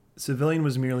that Civilian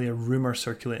was merely a rumour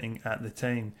circulating at the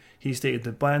time. He stated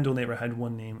the band only ever had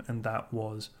one name, and that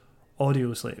was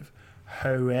Audioslave.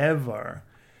 However,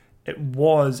 it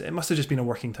must have just been a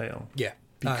working title. Yeah.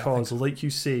 Because, like you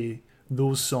say,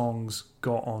 those songs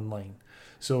got online.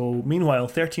 So, meanwhile,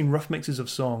 13 rough mixes of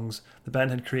songs the band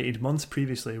had created months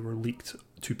previously were leaked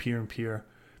to peer-to-peer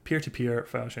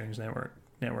file sharing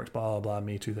networks, blah, blah, blah,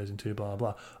 May 2002, blah,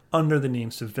 blah, under the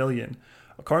name Civilian.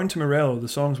 According to Morello, the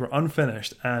songs were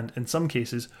unfinished and, in some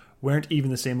cases, weren't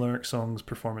even the same lyric songs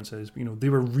performances. You know, they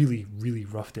were really, really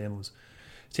rough demos.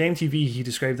 To MTV, he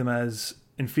described them as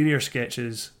inferior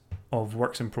sketches of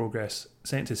works in progress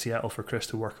sent to Seattle for Chris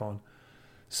to work on.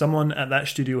 Someone at that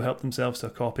studio helped themselves to a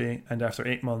copy, and after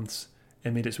 8 months,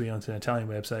 it made its way onto an Italian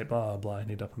website, blah, blah,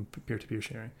 ended up in peer-to-peer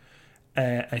sharing.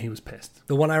 And he was pissed.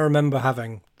 The one I remember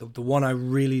having, the one I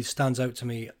really stands out to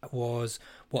me, was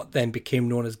what then became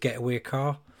known as Getaway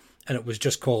Car, and it was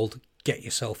just called Get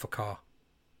Yourself a Car.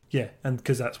 Yeah, and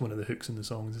because that's one of the hooks in the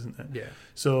songs, isn't it? Yeah.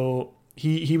 So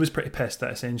he was pretty pissed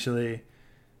that essentially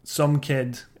some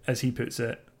kid, as he puts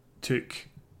it, took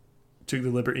the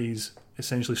liberties,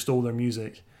 essentially stole their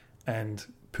music, and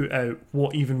put out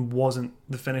what even wasn't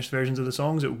the finished versions of the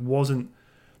songs.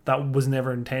 That was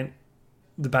never intent.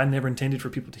 The band never intended for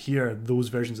people to hear those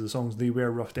versions of the songs. They were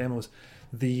rough demos.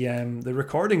 The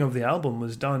recording of the album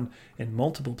was done in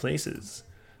multiple places.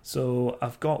 So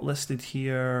I've got listed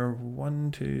here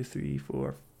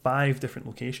 5 different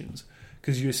locations,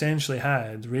 because you essentially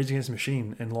had Rage Against the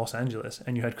Machine in Los Angeles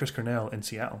and you had Chris Cornell in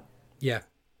Seattle. Yeah.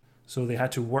 So they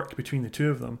had to work between the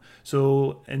two of them.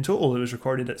 So in total, it was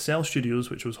recorded at Cell Studios,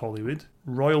 which was Hollywood,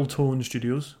 Royal Tone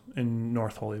Studios in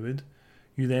North Hollywood.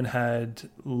 You then had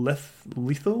Litho,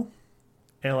 Litho,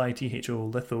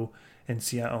 Litho in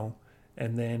Seattle,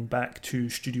 and then back to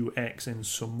Studio X in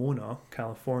Pomona,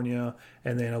 California,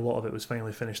 and then a lot of it was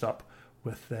finally finished up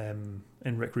with in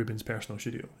Rick Rubin's personal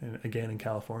studio, again in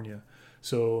California.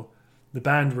 So the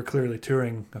band were clearly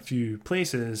touring a few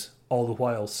places, all the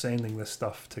while sending this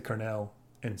stuff to Cornell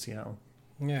in Seattle.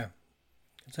 Yeah.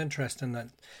 It's interesting that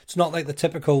it's not like the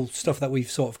typical stuff that we've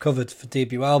sort of covered for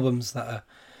debut albums that are,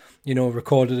 you know,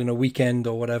 recorded in a weekend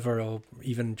or whatever, or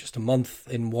even just a month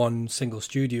in one single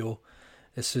studio.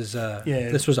 This was a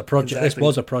project. Exactly. This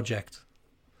was a project.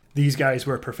 These guys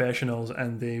were professionals,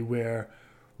 and they were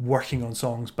working on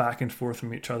songs back and forth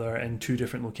from each other in 2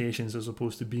 different locations, as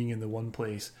opposed to being in the one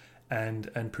place and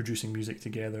producing music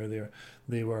together.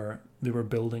 They were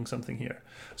building something here.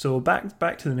 So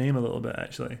back to the name a little bit,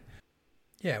 actually.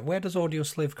 Yeah, where does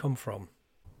Audioslave come from?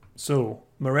 So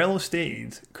Morello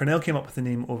stated Cornell came up with the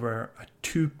name over a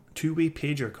two-way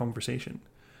pager conversation.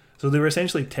 So they were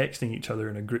essentially texting each other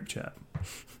in a group chat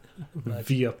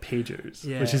via pagers,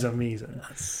 which is amazing.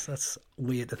 That's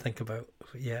weird to think about.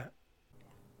 Yeah.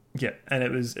 Yeah, and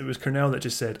it was Cornell that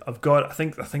just said, "I've got." I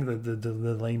think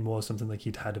the line was something like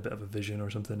he'd had a bit of a vision or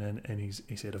something, and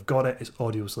he said, "I've got it. It's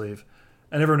Audioslave,"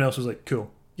 and everyone else was like,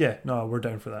 "Cool, yeah, no, we're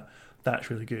down for that. That's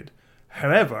really good."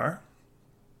 However,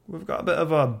 we've got a bit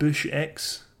of a Bush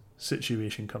X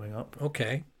situation coming up.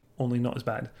 Okay, only not as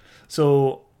bad.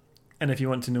 So, and if you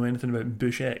want to know anything about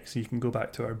Bush X, you can go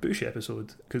back to our Bush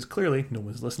episode, because clearly no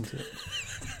one's listened to it.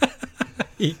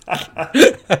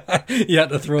 You had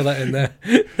to throw that in there.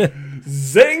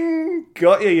 Zing!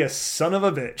 Got you son of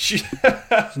a bitch.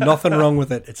 There's nothing wrong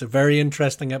with it. It's a very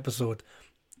interesting episode.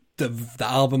 The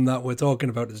album that we're talking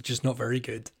about is just not very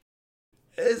good.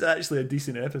 It is actually a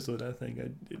decent episode, I think.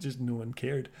 It just no one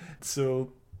cared.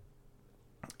 So,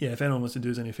 yeah, if anyone wants to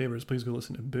do us any favours, please go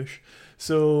listen to Bush.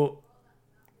 So,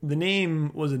 the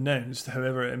name was announced.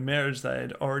 However, it emerged that it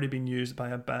had already been used by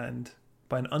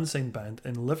an unsigned band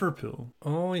in Liverpool.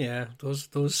 Oh yeah, those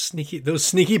sneaky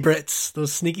Brits,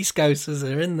 those sneaky Scousers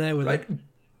are in there with right.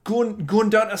 Going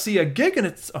down to see a gig, and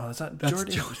is that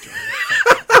Jordy?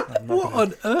 What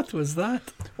on earth was that?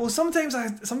 Well, sometimes I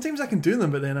can do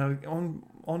them, but then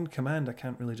on command I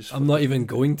can't really just. I'm not even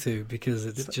going to, because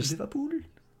it's just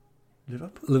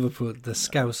Liverpool, the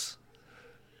Scouse.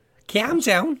 Calm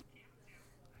down.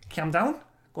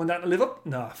 Going down to Liverpool?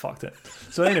 Nah, fucked it.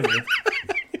 So anyway.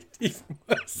 Even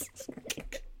worse.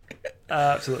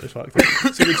 Absolutely fucked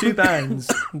it. So the two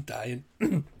bands dying.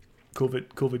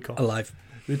 COVID cough. Alive.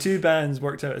 The two bands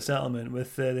worked out a settlement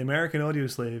with the American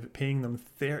Audioslave paying them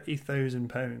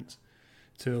 £30,000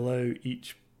 to allow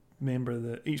each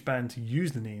band to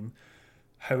use the name.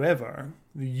 However,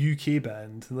 the UK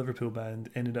band, the Liverpool band,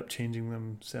 ended up changing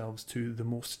themselves to The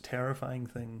Most Terrifying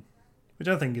Thing, which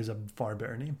I think is a far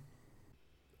better name.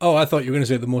 Oh, I thought you were going to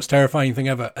say The Most Terrifying Thing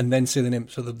Ever and then say the name.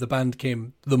 So the band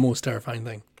came The Most Terrifying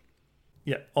Thing.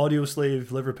 Yeah,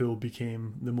 Audioslave Liverpool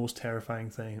became The Most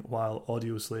Terrifying Thing, while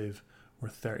Audioslave were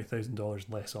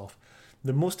 $30,000 less off.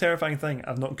 The Most Terrifying Thing,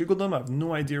 I've not Googled them. I have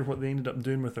no idea what they ended up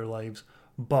doing with their lives,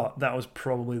 but that was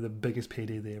probably the biggest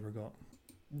payday they ever got.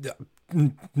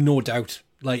 No doubt.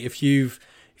 Like if you've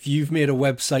made a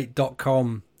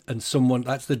website.com and someone,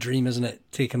 that's the dream, isn't it?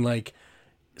 Taking like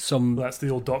some... That's the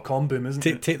old .com boom, isn't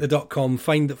it? Take the .com,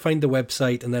 find the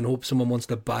website, and then hope someone wants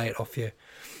to buy it off you.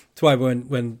 That's why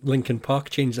when Linkin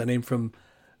Park changed their name from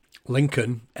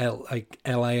Lincoln,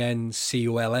 Lincoln,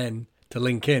 to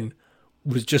link in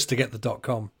was just to get the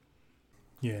 .com.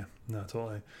 Yeah, no,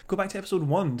 totally. Go back to episode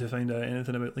 1 to find out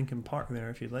anything about Linkin Park there,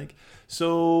 if you'd like.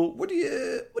 So, what do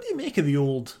you make of the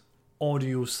old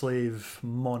Audio Slave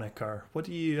moniker? How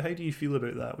do you feel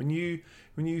about that when you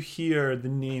hear the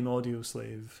name Audio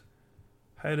Slave?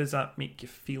 How does that make you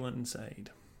feel inside?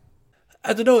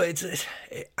 I don't know.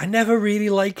 I never really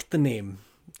liked the name,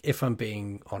 if I'm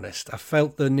being honest. I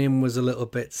felt the name was a little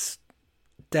bit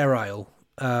sterile.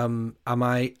 Am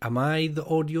I the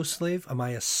audio slave? Am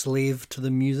I a slave to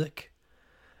the music,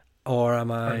 or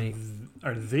am I?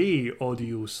 Are they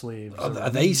audio slaves? Are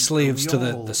they slaves to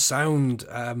the sound?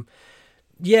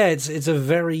 Yeah, it's a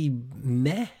very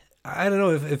meh. I don't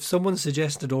know if someone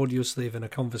suggested audio slave in a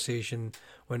conversation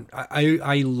when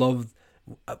I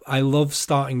love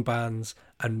starting bands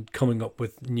and coming up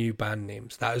with new band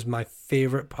names. That is my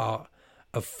favourite part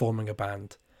of forming a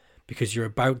band, because you're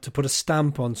about to put a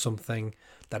stamp on something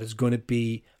that is going to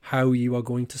be how you are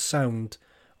going to sound,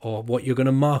 or what you're going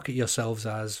to market yourselves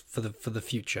as for the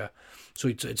future. So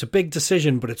it's a big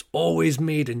decision, but it's always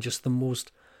made in just the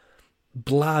most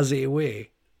blasé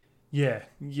way. Yeah.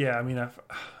 I mean,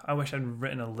 I wish I'd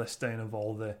written a list down of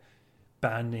all the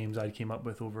band names I came up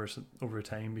with over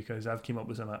time, because I've came up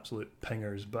with some absolute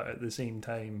pingers, but at the same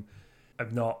time,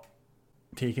 I've not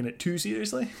taken it too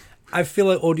seriously. I feel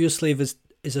like Audioslave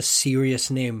is a serious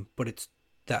name, but it's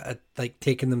that like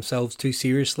taking themselves too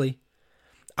seriously.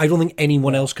 I don't think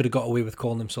anyone else could have got away with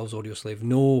calling themselves Audioslave.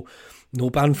 No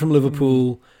band from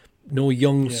Liverpool, no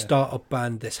young startup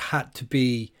band. This had to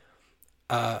be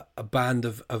a band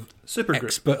of Supergroup.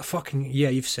 Expert. Fucking yeah,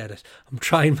 you've said it. I'm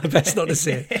trying my best not to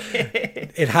say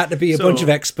it. It had to be a bunch of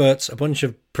experts, a bunch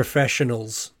of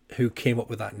professionals who came up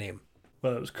with that name.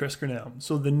 Well, it was Chris Cornell.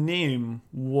 So the name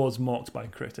was mocked by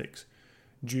critics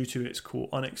due to its quote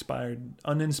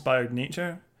uninspired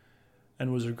nature,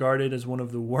 and was regarded as one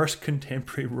of the worst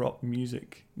contemporary rock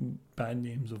music band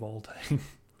names of all time.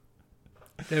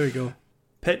 There we go.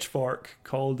 Pitchfork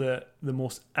called it the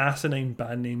most asinine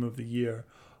band name of the year,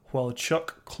 while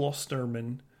Chuck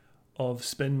Klosterman of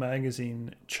Spin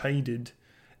Magazine chided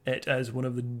it as one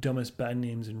of the dumbest band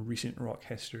names in recent rock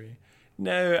history.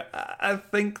 Now, I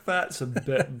think that's a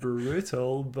bit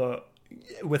brutal, but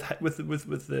with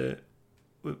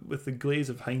the glaze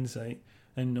of hindsight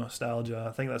and nostalgia,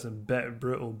 I think that's a bit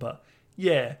brutal. But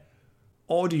yeah,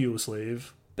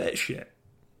 Audioslave, bit shit.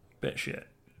 Bit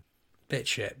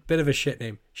of a shit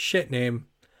name. Shit name.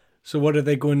 So what do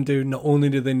they go and do? Not only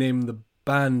do they name the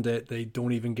band it, they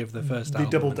don't even give the first album.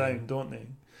 They double down, don't they?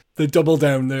 They double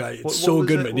down. They're like, it's so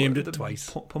good, but named it twice.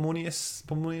 Pomonius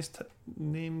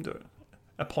named or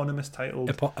eponymous titled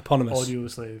eponymous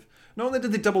Audioslave. Not only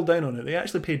did they double down on it, they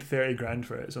actually paid $30,000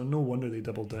 for it, so no wonder they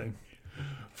doubled down.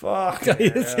 Fuck.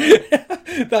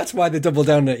 That's why they doubled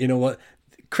down on it. You know what?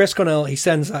 Chris Cornell, he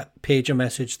sends that pager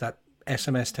message, that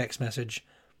SMS text message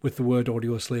with the word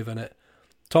Audioslave in it.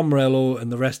 Tom Morello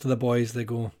and the rest of the boys, they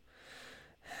go,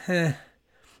 and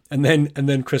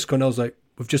then Chris Cornell's like,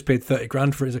 we've just paid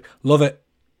 $30,000 for it. He's like, love it.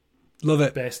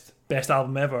 Best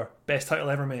album ever. Best title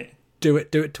ever, mate. Do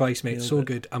it twice, mate. So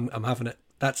good. I'm having it.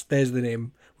 There's the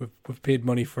name. We've paid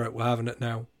money for it. We're having it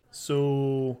now.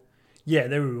 So yeah,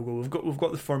 there we go. We've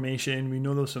got the formation. We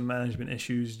know there's some management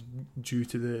issues due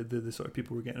to the sort of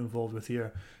people we're getting involved with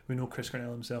here. We know Chris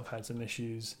Cornell himself had some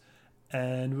issues,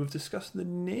 and we've discussed the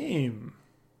name.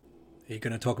 Are you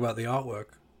going to talk about the artwork?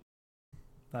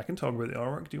 I can talk about the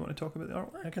artwork. Do you want to talk about the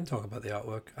artwork? I can talk about the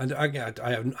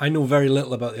artwork. I know very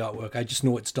little about the artwork. I just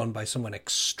know it's done by someone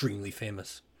extremely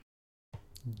famous.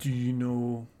 Do you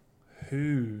know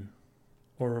who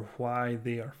or why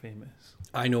they are famous?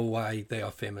 I know why they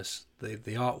are famous. The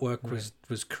artwork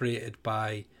was created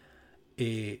by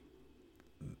a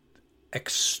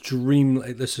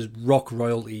this is rock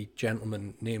royalty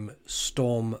gentleman named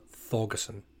Storm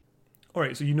Thorgerson. All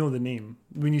right, so you know the name.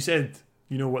 When you said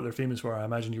you know what they're famous for, I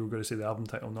imagine you were going to say the album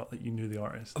title, not that you knew the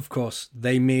artist. Of course.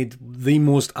 They made the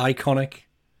most iconic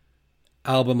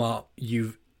album art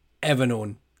you've ever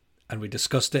known. And we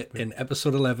discussed it in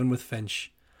episode 11 with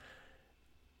Finch.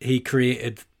 He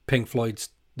created Pink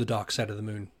Floyd's The Dark Side of the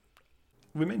Moon.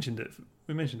 We mentioned it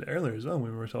earlier as well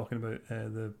when we were talking about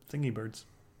the Thingy Birds.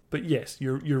 But yes,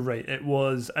 you're right. It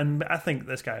was, and I think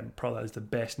this guy probably has the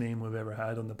best name we've ever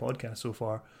had on the podcast so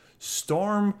far.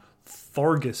 Storm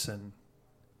Thorgerson.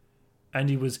 And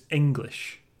he was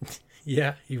English.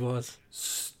 Yeah, he was.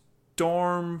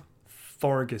 Storm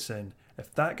Thorgerson.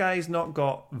 If that guy's not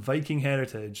got Viking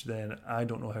heritage, then I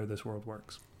don't know how this world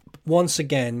works. Once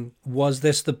again, was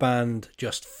this the band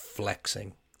just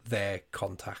flexing their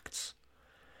contacts?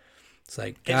 It's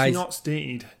like, guys, it's not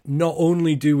stated. Not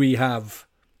only do we have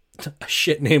a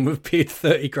shit name we've paid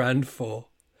 30 grand for.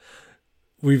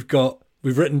 We've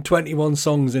written 21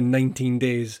 songs in 19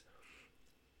 days.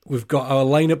 We've got our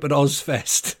lineup at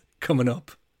Ozfest coming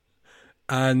up.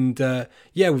 And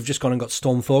we've just gone and got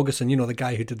Storm Thorgerson, the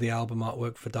guy who did the album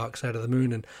artwork for Dark Side of the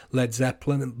Moon and Led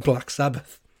Zeppelin and Black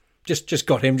Sabbath. Just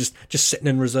got him just sitting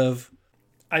in reserve.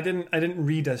 I didn't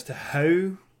read as to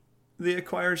how they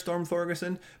acquired Storm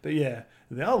Thorgerson, but yeah,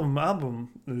 the album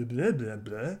blah, blah,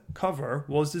 blah, cover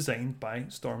was designed by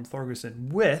Storm Thorgerson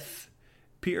with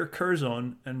Peter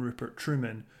Curzon and Rupert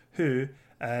Truman, who,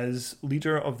 as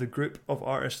leader of the group of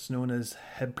artists known as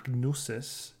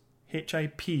Hipgnosis,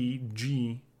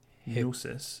 HIPG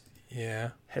Gnosis.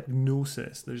 Yeah.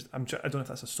 Hypnosis. I don't know if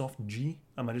that's a soft G.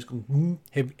 Am I just going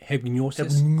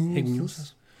Hypnosis.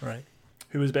 Right.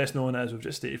 Who was best known, as we've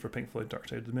just stated, for Pink Floyd Dark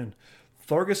Side of the Moon.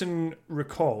 Thorgerson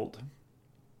recalled,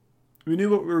 we knew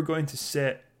that we were going to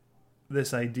set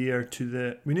this idea to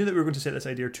the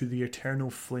eternal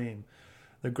flame,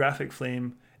 the graphic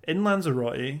flame in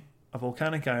Lanzarote, a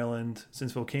volcanic island,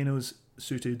 since volcanoes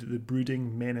suited the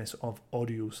brooding menace of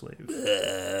Audioslave.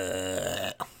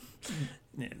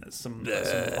 Yeah, that's some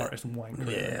artist wank.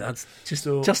 Yeah, that's just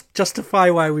justify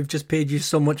why we've just paid you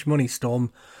so much money,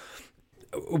 Storm.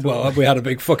 Well, we had a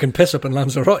big fucking piss up in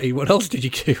Lanzarote. What else did you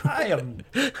do? I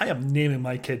am naming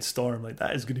my kid Storm. Like,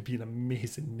 that is going to be an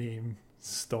amazing name,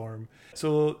 Storm.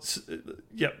 So,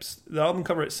 yep, the album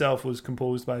cover itself was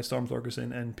composed by Storm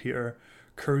Thorgerson and Peter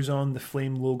Curzon. The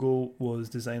flame logo was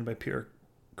designed by Peter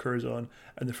Curzon,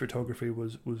 and the photography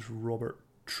was Rupert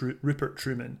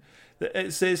Truman.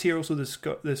 It says here also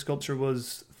the sculpture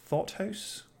was Thought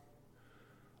House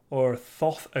or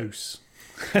Thoth House.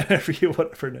 I forget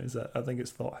what to pronounce that. I think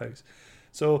it's Thought House.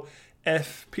 So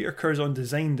if Peter Curzon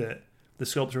designed it, the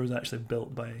sculpture was actually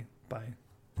built by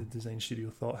the design studio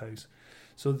Thought House.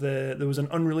 So there was an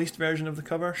unreleased version of the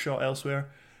cover shot elsewhere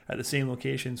at the same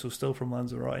location, so still from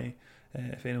Lanzarote,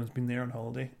 if anyone's been there on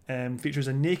holiday. Features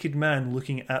a naked man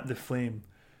looking at the flame.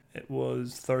 It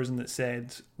was Thurston that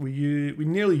said, we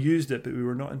nearly used it, but we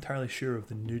were not entirely sure of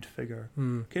the nude figure.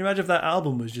 Can you imagine if that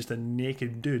album was just a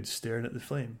naked dude staring at the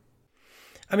flame?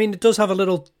 I mean, it does have a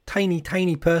little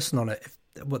tiny person on it.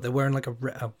 They're wearing like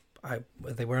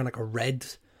they're wearing like a red.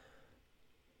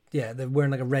 Yeah, they're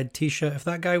wearing like a red t-shirt. If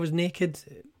that guy was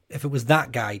naked, if it was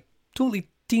that guy, totally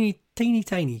teeny,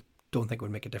 tiny, don't think it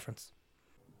would make a difference.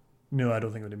 No, I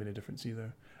don't think it would have made a difference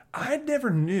either. I never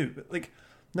knew. Like,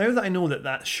 now that I know that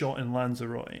that's shot in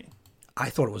Lanzarote, I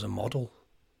thought it was a model.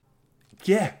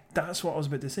 Yeah, that's what I was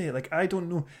about to say. Like, I don't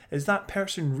know. Is that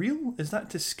person real? Is that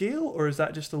to scale? Or is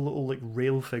that just a little, like,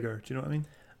 rail figure? Do you know what I mean?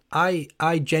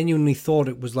 I genuinely thought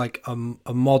it was like a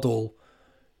model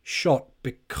shot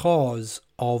because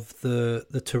of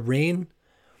the terrain.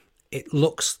 It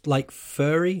looks like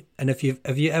furry. And if you've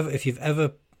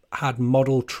ever had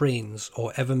model trains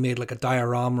or ever made like a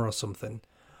diorama or something,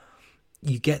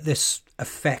 you get this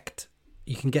effect.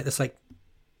 You can get this like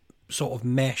sort of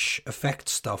mesh effect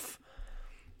stuff.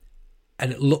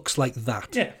 And it looks like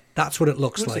that. Yeah. That's what it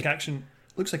looks like.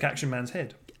 Looks like Action Man's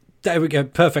head. There we go.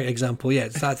 Perfect example. Yeah,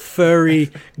 it's that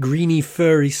furry, greeny,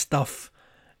 furry stuff.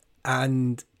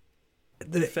 And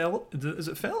felt? Is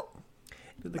it felt?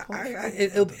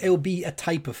 It'll be a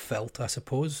type of felt, I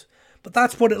suppose. But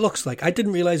that's what it looks like. I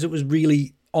didn't realise it was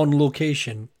really on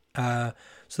location. So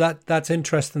that's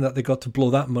interesting that they got to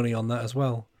blow that money on that as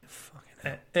well.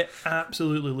 It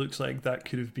absolutely looks like that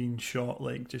could have been shot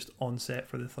like just on set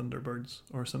for the Thunderbirds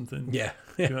or something. Yeah.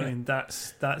 Do you know what I mean?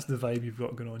 That's the vibe you've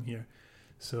got going on here.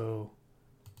 So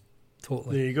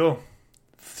totally. There you go.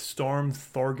 Storm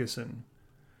Thorgerson.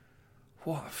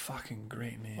 What a fucking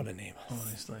great name. What a name.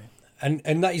 Honestly.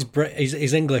 And that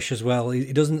he's English as well.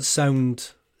 He doesn't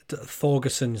sound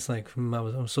Thorgerson. It's like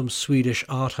some Swedish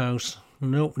art house.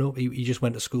 Nope. He just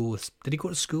went to school with. Did he go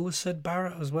to school with Syd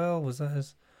Barrett as well? Was that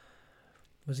his?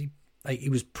 Was he? Like, he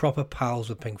was proper pals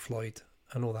with Pink Floyd.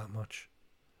 I know that much.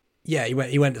 Yeah,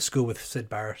 he went to school with Syd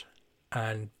Barrett,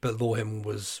 and below him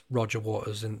was Roger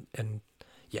Waters, and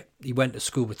yeah, he went to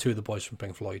school with two of the boys from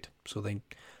Pink Floyd. So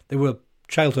they were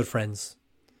childhood friends.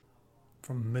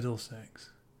 From Middlesex.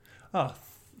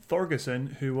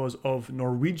 Thorgerson, who was of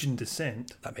Norwegian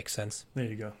descent. That makes sense. There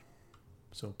you go.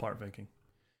 So part Viking.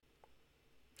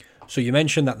 So you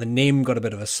mentioned that the name got a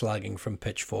bit of a slagging from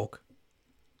Pitchfork.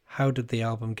 How did the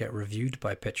album get reviewed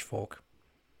by Pitchfork?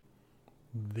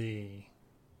 They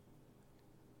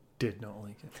did not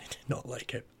like it. They did not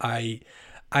like it. I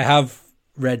have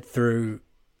read through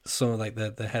some of like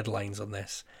the headlines on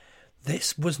this.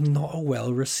 This was not a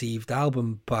well received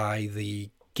album by the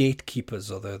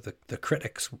gatekeepers or the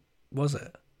critics, was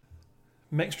it?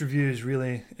 Mixed reviews,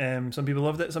 really. Some people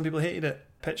loved it, some people hated it.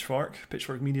 Pitchfork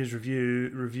Media's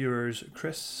reviewers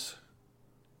Chris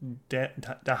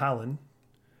Dahallen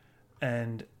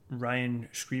and Ryan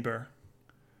Schreiber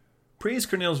praised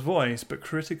Cornell's voice, but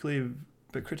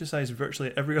criticised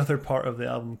virtually every other part of the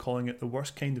album, calling it the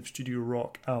worst kind of studio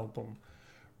rock album,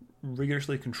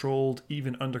 rigorously controlled,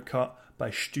 even undercut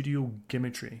by studio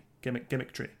gimmickry.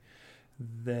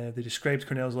 They described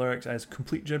Cornell's lyrics as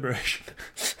complete gibberish.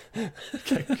 Can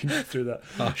you get through that?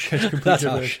 That's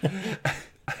harsh.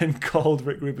 And called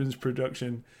Rick Rubin's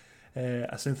production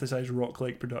a synthesized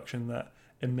rock-like production that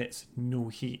emits no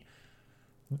heat.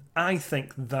 I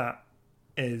think that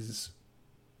is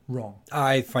wrong.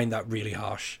 I find that really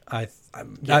harsh.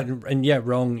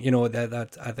 Wrong. You know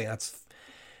that I think that's.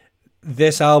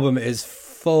 This album is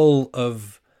full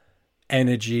of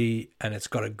energy and it's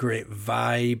got a great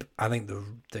vibe. I think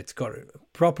it's got a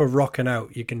proper rocking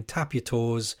out. You can tap your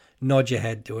toes, nod your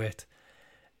head to it.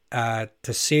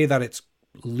 To say that it's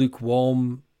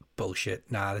lukewarm,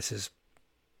 bullshit. Nah, this is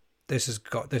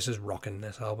rocking,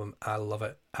 this album. I love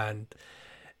it. And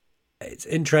it's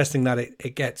interesting that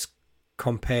it gets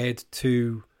compared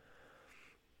to,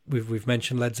 we've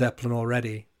mentioned Led Zeppelin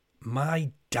already.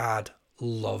 My dad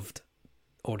loved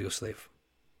Audioslave.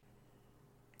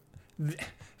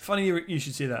 Funny you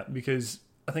should say that, because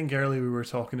I think earlier we were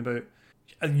talking about,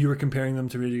 you were comparing them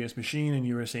to Rage Against the Machine, and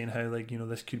you were saying how, like, you know,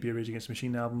 this could be a Rage Against the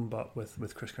Machine album but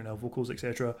with Chris Cornell vocals,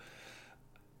 etc.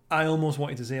 I almost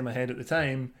wanted to say in my head at the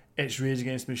time, it's Rage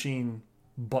Against the Machine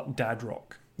but dad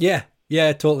rock. Yeah,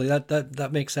 totally. That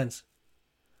makes sense.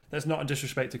 That's not a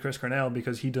disrespect to Chris Cornell,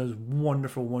 because he does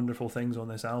wonderful, wonderful things on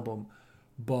this album,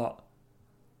 but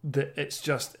it's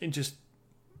just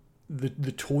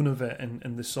the tone of it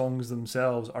and the songs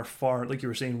themselves are far, like you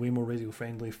were saying, way more radio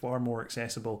friendly, far more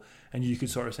accessible, and you could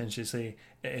sort of essentially say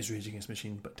it is Rage Against the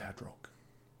Machine but dad rock,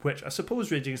 which I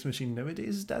suppose Rage Against the Machine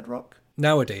nowadays is dad rock.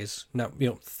 Nowadays, now,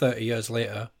 30 years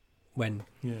later, when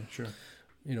sure,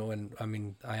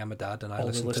 when I am a dad and I all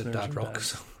listen to dad rock.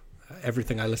 So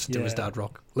everything I listen to is dad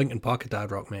rock. Linkin Park are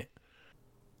dad rock, mate.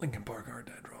 Linkin Park are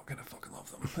dad rock, and I fucking love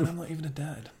them, and I'm not even a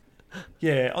dad.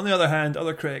 Yeah, on the other hand,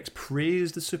 other critics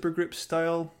praised the supergroup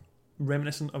style,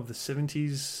 reminiscent of the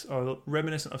 70s, or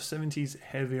reminiscent of 70s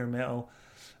heavier metal,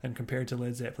 and compared to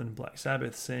Led Zeppelin and Black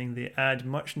Sabbath, saying they add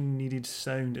much needed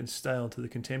sound and style to the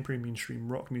contemporary mainstream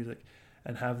rock music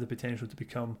and have the potential to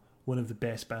become one of the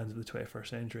best bands of the 21st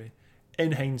century.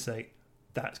 In hindsight,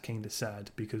 that's kind of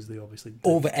sad, because they obviously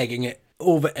over-egging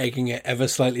it ever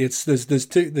slightly. It's there's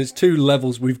two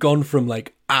levels. We've gone from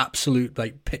like absolute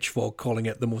like Pitchfork calling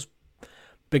it the most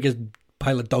biggest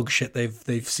pile of dog shit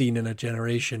they've seen in a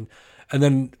generation, and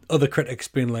then other critics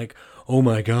being like, oh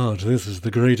my god, this is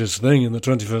the greatest thing in the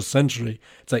 21st century.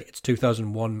 It's like, it's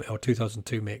 2001 or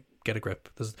 2002, mate. Get a grip.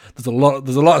 There's a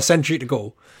lot of century to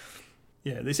go.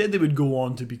 Yeah, they said they would go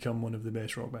on to become one of the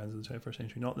best rock bands of the 21st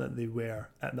century. Not that they were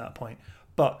at that point.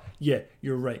 But yeah,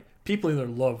 you're right. People either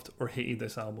loved or hated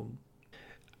this album.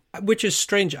 Which is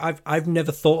strange. I've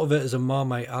never thought of it as a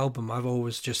Marmite album. I've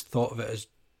always just thought of it as,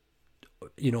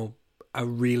 a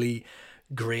really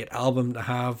great album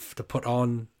to put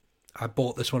on. I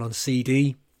bought this one on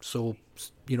CD. So,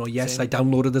 yes, Same. I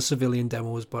downloaded the Civilian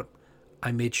demos, but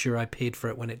I made sure I paid for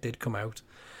it when it did come out.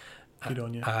 Good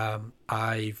on you.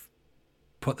 I've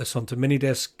put this onto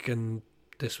minidisc, and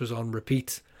this was on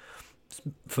repeat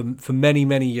for many,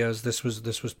 many years. This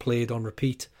was played on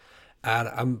repeat,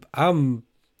 and I'm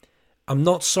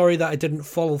not sorry that I didn't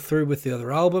follow through with the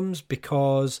other albums,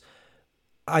 because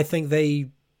I think they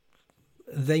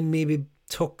maybe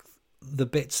took the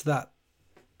bits that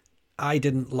I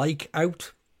didn't like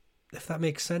out, if that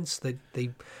makes sense.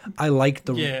 I like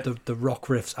the rock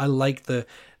riffs. I like the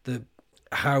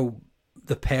how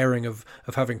the pairing of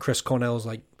having Chris Cornell's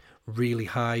like really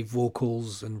high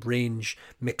vocals and range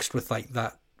mixed with like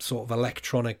that sort of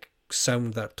electronic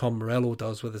sound that Tom Morello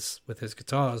does with his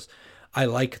guitars. I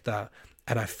like that,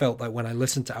 and I felt like when I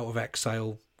listened to Out of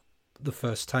Exile the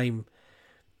first time,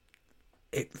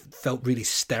 it felt really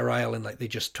sterile, and like they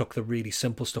just took the really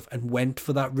simple stuff and went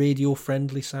for that radio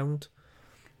friendly sound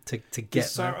to get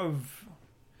sort of.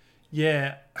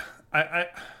 Yeah, I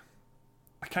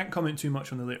can't comment too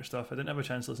much on the later stuff. I didn't have a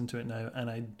chance to listen to it now, and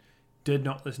I did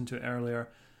not listen to it earlier.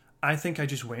 I think I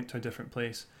just went to a different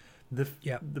place.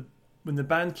 When the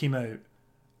band came out,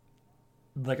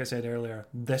 like I said earlier,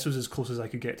 this was as close as I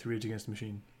could get to Rage Against the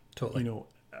Machine. Totally.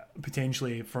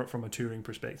 Potentially from a touring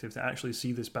perspective, to actually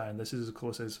see this band, this is as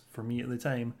close as, for me at the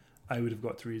time, I would have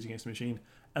got to Rage Against the Machine.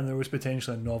 And there was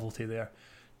potentially a novelty there.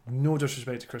 No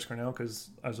disrespect to Chris Cornell, because,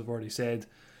 as I've already said,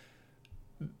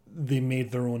 they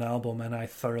made their own album, and I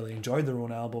thoroughly enjoyed their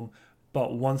own album.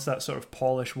 But once that sort of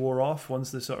polish wore off,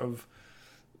 once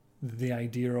the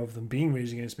idea of them being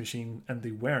Rage Against the Machine and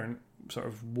they weren't sort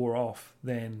of wore off,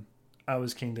 then I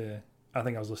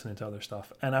think I was listening to other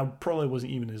stuff, and I probably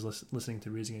wasn't even as listening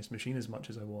to Rage Against the Machine as much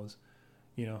as I was.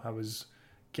 I was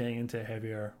getting into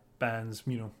heavier bands,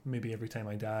 maybe Every Time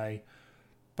I Die.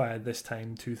 By this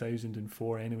time,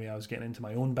 2004 anyway, I was getting into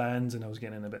my own bands, and I was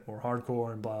getting in a bit more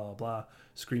hardcore and blah blah blah,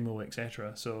 screamo,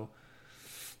 etc. So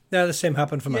yeah, the same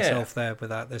happened for myself there with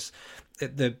that.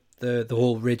 The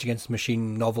whole Rage Against the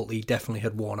Machine novelty definitely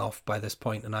had worn off by this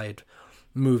point, and I had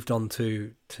moved on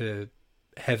to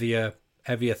heavier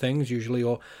things usually,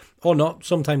 or not,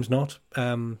 sometimes not.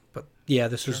 But yeah,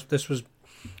 this was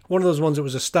one of those ones that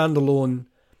was a standalone,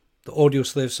 the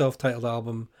Audioslave self-titled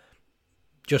album,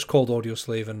 just called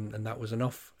Audioslave, and that was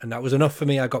enough. And that was enough for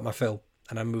me. I got my fill,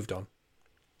 and I moved on.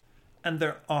 And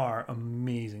there are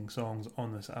amazing songs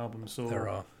on this album. So there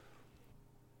are.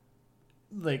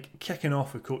 Like, kicking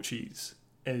off with Cochise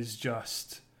is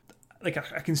just... Like,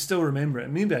 I can still remember it.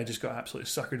 Maybe I just got absolutely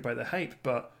suckered by the hype,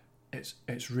 but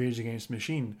it's Rage Against the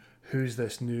Machine. Who's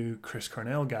this new Chris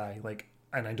Cornell guy? Like,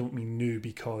 and I don't mean new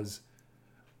because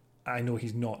I know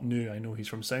he's not new. I know he's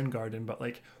from Soundgarden, but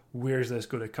like, where's this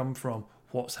going to come from?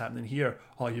 What's happening here?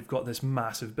 Oh, you've got this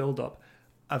massive build-up.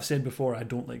 I've said before I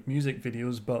don't like music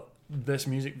videos, but this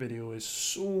music video is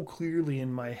so clearly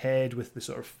in my head with the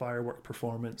sort of firework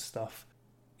performance stuff.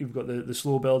 You've got the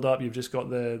slow build-up, you've just got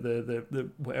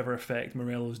the whatever effect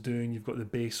Morello's doing, you've got the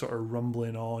bass sort of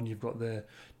rumbling on, you've got the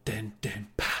din, din,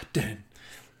 pa, din.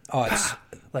 Oh, it's...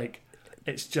 Like,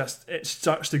 it's just, it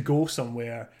starts to go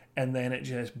somewhere, and then it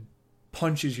just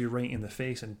punches you right in the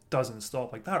face and doesn't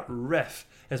stop. Like, that riff,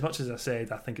 as much as I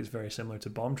said I think it's very similar to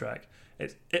Bomb Track,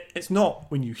 it's not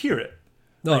when you hear it.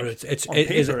 No, like, it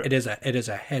is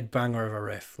a headbanger of a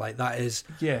riff. Like, that is,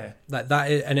 yeah, that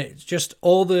is, and it's just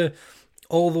all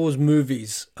those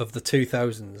movies of the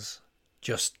 2000s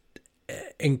just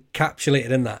encapsulated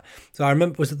in that. So I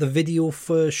remember, was it the video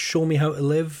for Show Me How to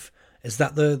Live? Is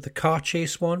that the car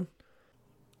chase one?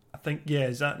 I think, yeah.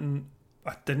 Is that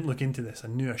I didn't look into this. I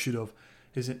knew I should have.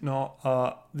 Is it not?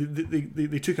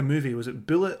 They took a movie. Was it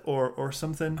Bullet or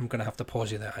something? I'm going to have to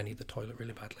pause you there. I need the toilet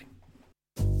really badly.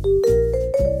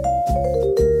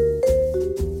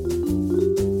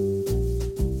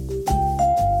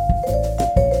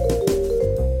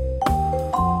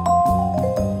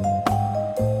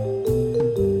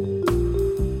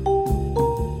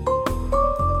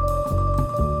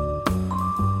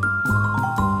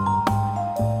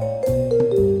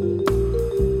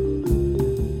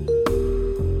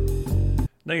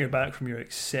 Now you're back from your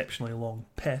exceptionally long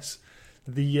piss.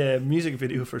 The music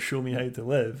video for Show Me How to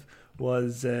Live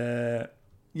was, they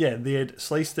had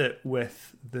sliced it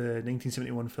with the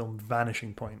 1971 film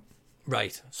Vanishing Point.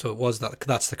 Right, so it was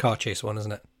that's the car chase one,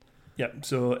 isn't it? Yep,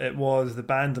 so it was the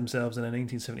band themselves in a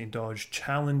 1970 Dodge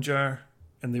Challenger,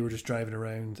 and they were just driving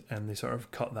around, and they sort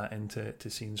of cut that into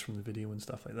scenes from the video and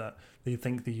stuff like that. They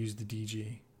think they used the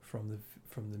DJ from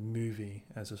the movie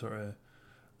as a sort of,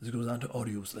 this goes on to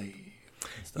Audioslave.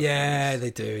 Yeah,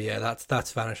 they do. Yeah,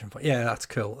 that's Vanishing Point. Yeah, that's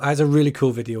cool. It has a really cool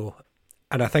video,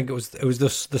 and I think it was the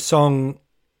song.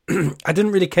 I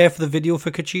didn't really care for the video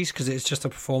for Cochise because it's just a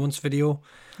performance video.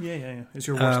 Yeah. It's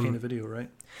your worst kind of video,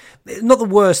 right? Not the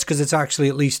worst, because it's actually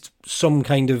at least some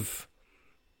kind of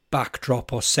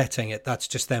backdrop or setting. That's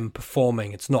just them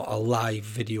performing. It's not a live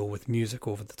video with music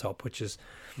over the top, which is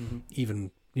even,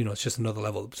 it's just another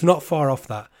level. It's not far off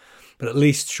that. But at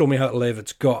least Show Me How to Live,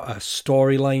 it's got a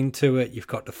storyline to it. You've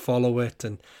got to follow it,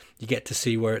 and you get to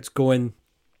see where it's going.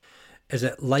 Is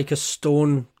it Like a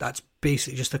Stone? That's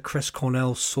basically just a Chris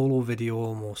Cornell solo video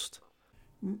almost.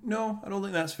 No, I don't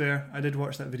think that's fair. I did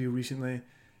watch that video recently.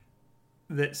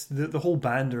 That's the whole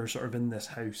band are sort of in this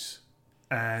house.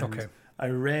 And okay. I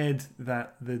read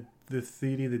that the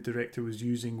theory the director was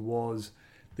using was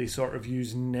they sort of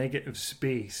use negative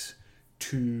space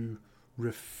to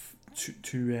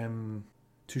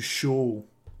show,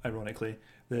 ironically,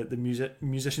 the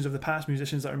musicians of the past,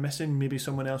 musicians that are missing. Maybe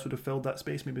someone else would have filled that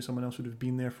space. Maybe someone else would have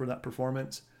been there for that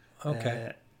performance.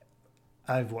 Okay.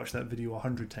 I've watched that video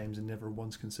 100 times and never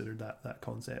once considered that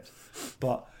concept.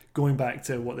 But going back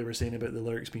to what they were saying about the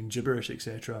lyrics being gibberish,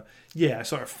 etc. Yeah, I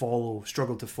sort of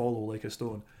struggled to follow Like a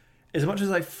Stone. As much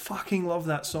as I fucking love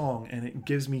that song and it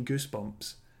gives me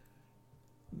goosebumps,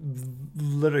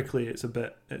 lyrically it's a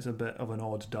bit of an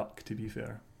odd duck, to be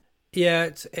fair. Yeah,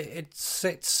 it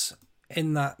sits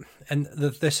in that, and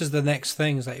this is the next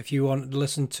thing, is that if you want to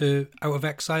listen to Out of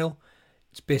Exile,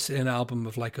 it's basically an album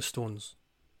of Like a Stone's.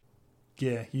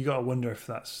 Yeah, you gotta wonder if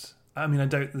that's I mean, I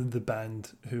doubt the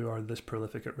band who are this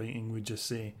prolific at writing would just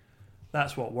say,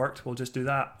 that's what worked, we'll just do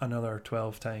that another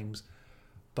 12 times.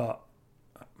 But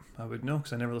I would know,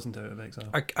 because I never listened to Out of Exile.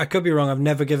 I could be wrong. I've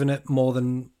never given it more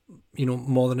than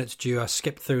its due. I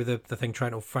skipped through the thing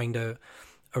trying to find a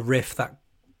riff that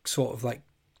sort of like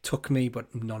took me,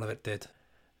 but none of it did.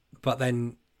 But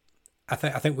then I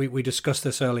think we discussed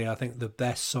this earlier. I think the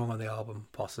best song on the album,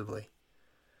 possibly,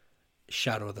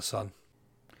 Shadow of the Sun.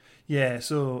 Yeah,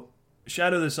 so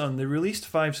Shadow of the Sun, they released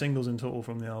 5 singles in total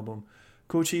from the album.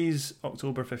 Cochise,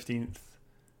 October 15th.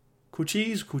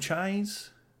 Cochise?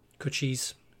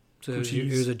 So he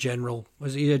was a general.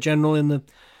 Was he a general in the...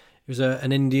 He was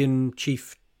an Indian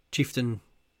chieftain.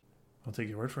 I'll take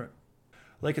your word for it.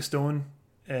 Like a Stone,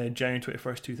 January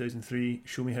 21st, 2003.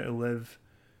 Show Me How to Live,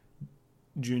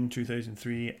 June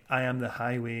 2003. I Am the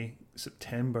Highway,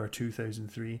 September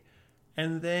 2003.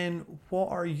 And then What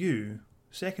Are You,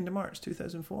 2nd of March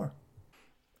 2004.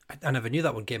 I never knew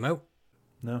that one came out.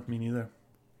 No, me neither.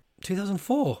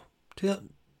 2004?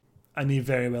 I may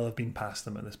very well have been past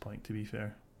them at this point, to be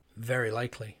fair. Very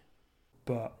likely.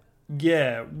 But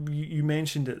yeah, you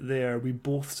mentioned it there. We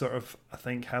both sort of, I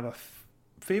think, have a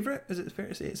favourite. Is it fair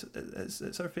to say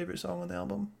it's our favourite song on the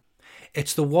album?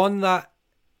 It's the one that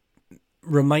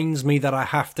reminds me that I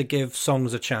have to give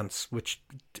songs a chance, which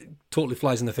totally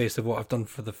flies in the face of what I've done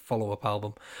for the follow-up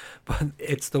album. But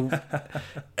it's the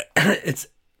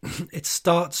it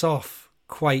starts off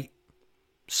quite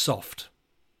soft,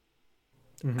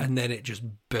 and then it just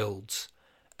builds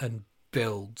and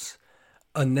builds,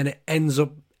 and then it ends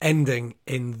up ending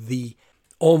in the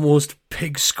almost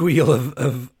pig squeal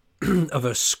of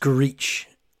a screech.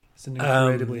 It's an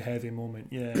incredibly heavy moment.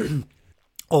 Yeah.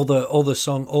 all the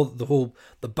song,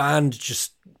 the band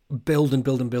just build and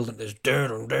build and build, and there's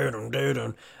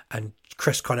dun, and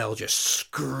Chris Cornell just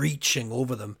screeching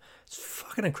over them. It's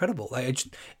fucking incredible. Like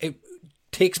it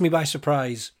takes me by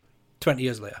surprise 20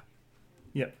 years later.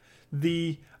 Yeah.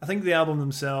 I think the album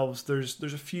themselves, there's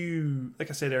a few, like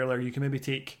I said earlier, you can maybe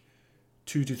take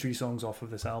 2 to 3 songs off of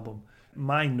this album.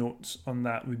 My notes on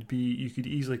that would be, you could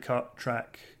easily cut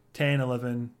track 10,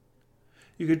 11.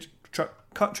 You could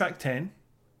cut track 10,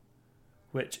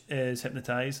 which is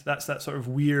Hypnotize. That's that sort of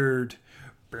weird.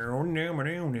 That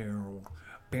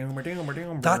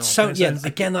sounds, yeah.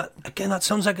 Again, that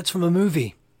sounds like it's from a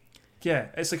movie. Yeah,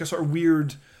 it's like a sort of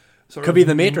weird. Could be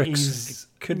The Matrix.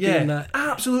 Could be in that.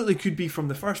 Absolutely could be from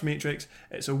the first Matrix.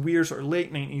 It's a weird sort of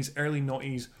late 90s, early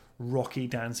 90s rocky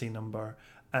dancing number,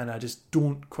 and I just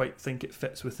don't quite think it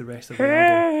fits with the rest of the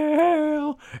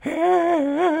album.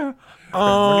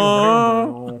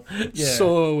 Oh, yeah.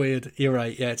 So weird. You're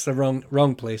right. Yeah, it's the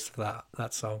wrong place for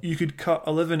that song. You could cut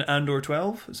 11 and or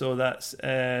 12, so that's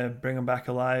Bring 'Em Back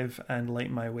Alive and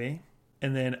Light My Way,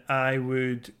 and then I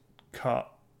would cut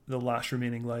the last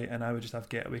remaining light, and I would just have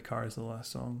Getaway Car as the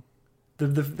last song.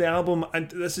 The album,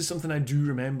 and this is something I do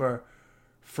remember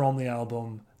from the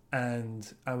album,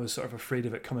 and I was sort of afraid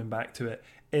of it coming back to it,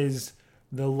 is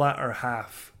the latter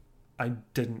half I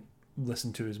didn't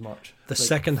listen to as much. The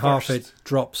second half, it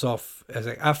drops off. As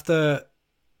like after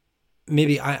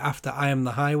I Am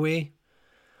the Highway,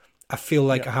 I feel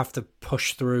like I have to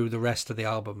push through the rest of the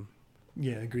album.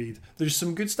 Yeah, agreed. There's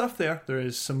some good stuff there. There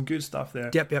is some good stuff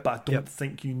there. Yep. But I don't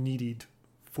think you needed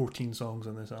 14 songs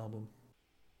on this album.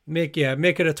 Make it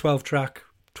a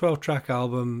 12-track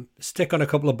album. Stick on a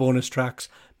couple of bonus tracks.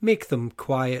 Make them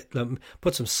quiet.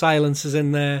 Put some silences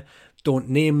in there. Don't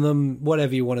name them.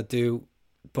 Whatever you want to do.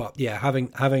 But yeah,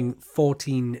 having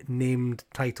 14 named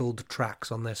titled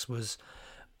tracks on this was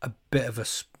a bit of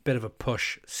a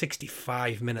push.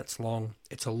 65 minutes long.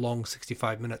 It's a long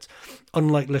 65 minutes.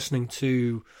 Unlike listening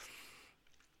to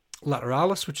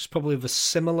Lateralis, which is probably of a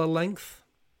similar length.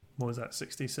 What was that?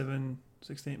 67,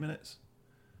 68 minutes?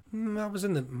 That was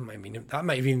that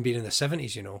might have even been in the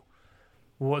 70s, you know.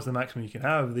 Well, what's the maximum you can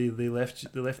have? They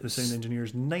left the sound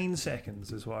engineers 9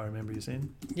 seconds, is what I remember you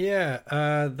saying. Yeah,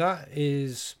 that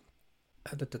is...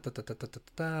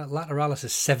 Lateralis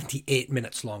is 78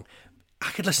 minutes long. I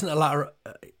could listen to Lateralis...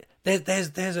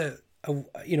 There's a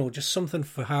just something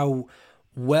for how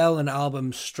well an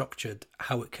album's structured,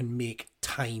 how it can make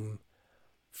time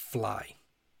fly.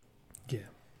 Yeah.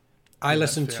 I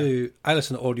listen to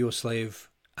Audioslave,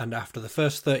 and after the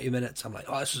first 30 minutes, I'm like,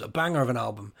 oh, this is a banger of an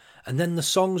album. And then the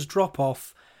songs drop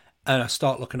off, and I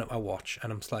start looking at my watch,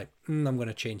 and I'm just like, I'm going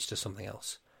to change to something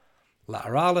else.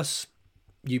 Lateralis,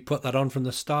 you put that on from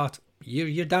the start,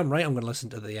 you're damn right I'm going to listen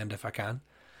to the end if I can.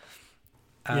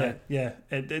 Yeah.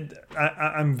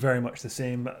 I'm very much the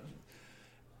same.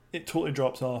 It totally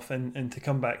drops off, and to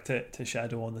come back to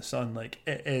Shadow on the Sun, like,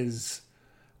 it is...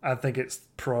 I think it's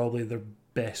probably the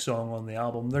best song on the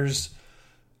album.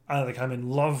 I think I'm in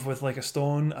love with Like a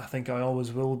Stone. I think I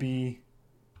always will be.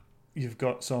 You've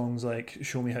got songs like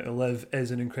Show Me How to Live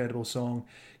is an incredible song.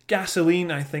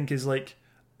 Gasoline, I think, is like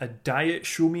a diet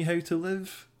Show Me How to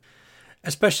Live.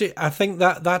 Especially, I think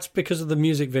that's because of the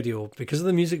music video. Because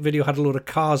the music video had a load of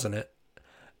cars in it,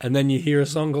 and then you hear a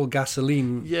song called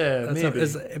Gasoline. Yeah, maybe.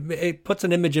 It puts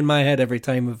an image in my head every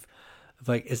time of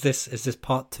like, is this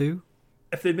part 2?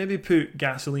 If they'd maybe put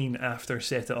Gasoline after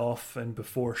Set It Off and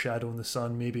before Shadow in the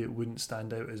Sun, maybe it wouldn't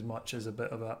stand out as much as a bit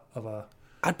of a.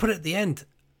 I'd put it at the end.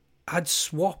 I'd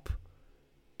swap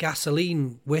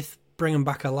Gasoline with Bring 'Em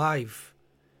Back Alive,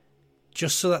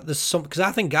 just so that there's some. Because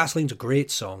I think Gasoline's a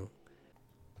great song.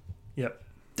 Yep.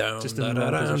 Down, Just down, in the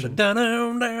wrong down, position. down,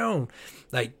 down, down.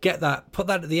 Like, get that. Put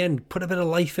that at the end. Put a bit of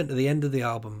life into the end of the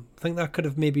album. I think that could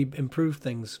have maybe improved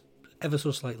things ever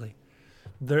so slightly.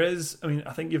 There is, I mean,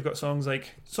 I think you've got songs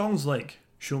like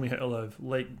Show Me How to Live,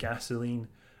 like Gasoline,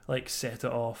 like Set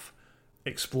It Off,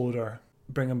 Exploder,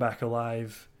 Bring 'Em Back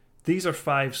Alive. These are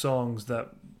 5 songs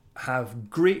that have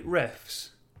great riffs,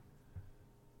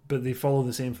 but they follow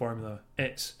the same formula.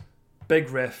 It's big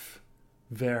riff,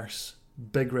 verse,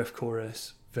 big riff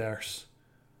chorus, verse,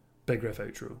 big riff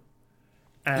outro.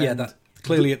 And yeah, that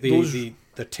clearly at those,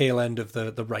 the tail end of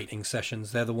the writing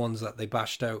sessions, they're the ones that they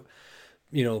bashed out,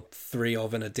 3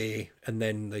 of in a day, and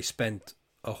then they spent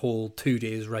a whole 2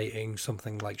 days writing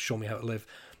something like Show Me How to Live.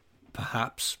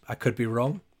 Perhaps I could be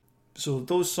wrong. So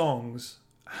those songs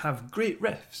have great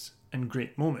riffs and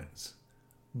great moments,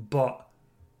 but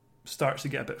starts to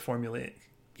get a bit formulaic.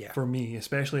 Yeah. For me,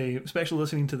 especially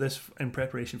listening to this in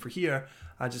preparation for here,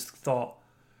 I just thought,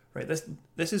 right,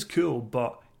 this is cool,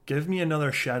 but give me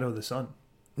another Shadow of the Sun.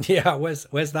 Yeah, where's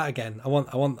that again? I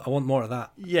want more of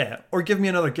that. Yeah, or give me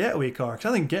another Getaway Car,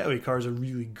 because I think Getaway Car is a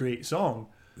really great song.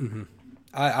 Mm-hmm.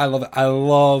 I love it. I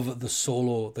love the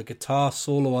solo. The guitar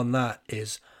solo on that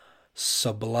is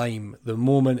sublime. The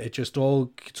moment it's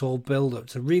all build up.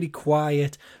 It's a really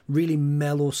quiet, really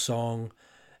mellow song,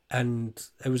 and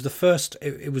it was the first.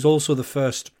 It was also the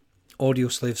first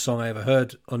Audioslave song I ever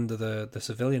heard under the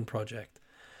Civilian project.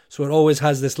 So it always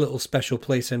has this little special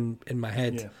place in my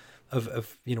head. Yeah.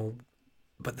 Of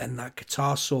but then that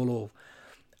guitar solo,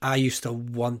 I used to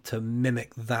want to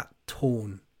mimic that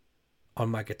tone on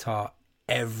my guitar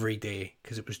every day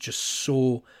because it was just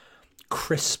so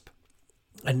crisp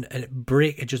and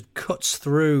it just cuts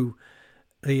through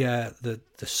the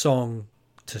song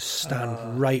to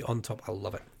stand right on top. I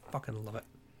love it. Fucking love it.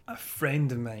 A friend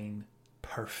of mine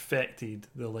perfected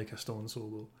the Like a Stone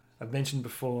solo. I've mentioned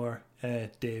before,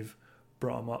 Dave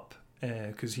brought him up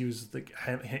because he was like,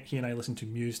 he and I listened to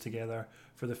Muse together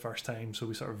for the first time, so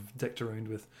we sort of dicked around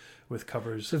with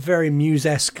covers. It's a very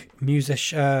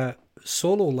Muse-ish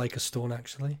solo, Like a Stone,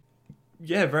 actually.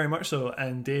 Yeah, very much so.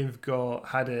 And Dave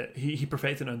had it. He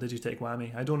perfected it on Digitech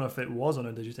Whammy. I don't know if it was on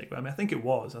a Digitech Whammy. I think it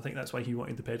was. I think that's why he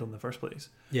wanted the pedal in the first place.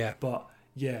 Yeah, but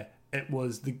yeah, it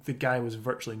was the guy was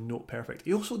virtually note perfect.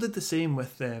 He also did the same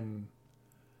with the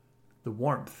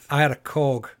Warmth. I had a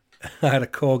Korg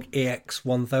AX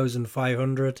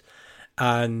 1500,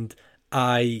 and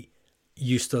I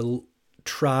used to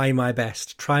try my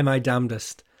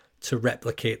damnedest to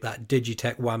replicate that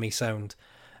Digitech Whammy sound.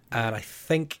 And I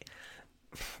think,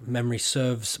 memory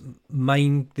serves,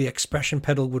 the expression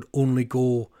pedal would only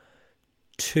go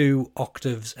 2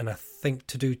 octaves, and I think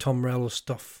to do Tom Morello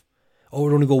stuff, or it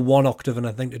would only go 1 octave, and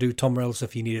I think to do Tom Morello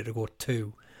stuff you needed to go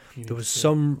 2. There was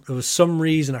some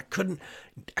reason I couldn't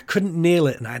nail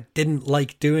it, and I didn't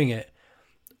like doing it.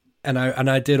 And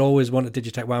I did always want a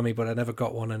Digitech Whammy, but I never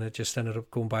got one, and it just ended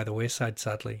up going by the wayside,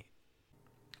 sadly.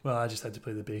 Well, I just had to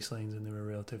play the bass lines, and they were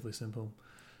relatively simple.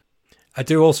 I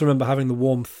do also remember having the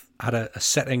Warmth had a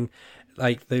setting,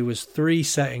 like there was 3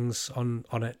 settings on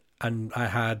it, and I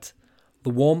had the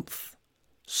Warmth,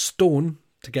 Stone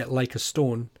to get Like a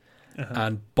Stone,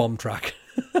 and Bomb Track.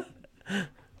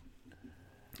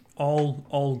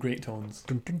 All great tones.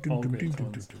 All great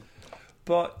tones.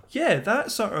 But yeah,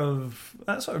 that sort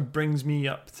of brings me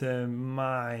up to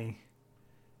my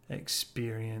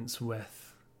experience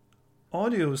with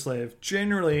Audioslave.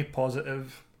 Generally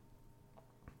positive.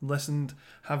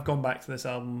 Have gone back to this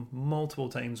album multiple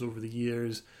times over the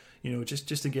years,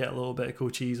 just to get a little bit of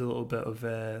Cochise, a little bit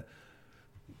of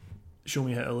Show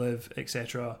Me How to Live,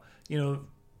 etc.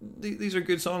 These are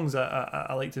good songs that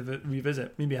I like to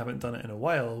revisit. Maybe I haven't done it in a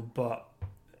while, but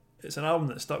it's an album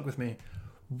that stuck with me.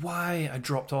 Why I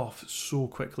dropped off so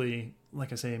quickly,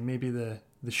 like I say, maybe the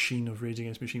sheen of Rage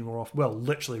Against the Machine wore off. Well,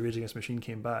 literally Rage Against the Machine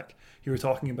came back. You were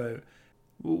talking about,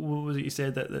 what was it you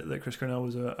said, that Chris Cornell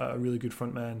was a really good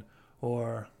frontman,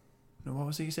 or what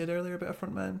was it you said earlier about a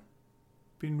frontman?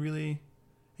 been really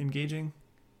engaging.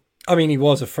 I mean, he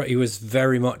was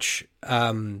very much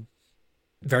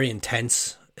very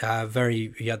intense.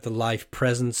 He had the live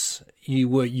presence. You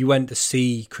went to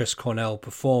see Chris Cornell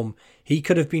perform. He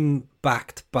could have been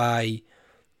backed by,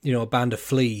 a band of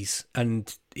fleas,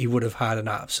 and he would have had an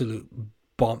absolute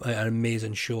bomb, an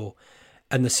amazing show.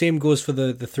 And the same goes for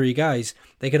the three guys.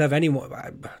 They could have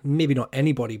anyone, maybe not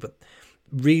anybody, but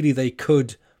really they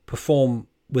could perform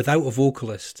without a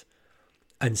vocalist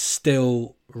and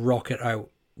still rock it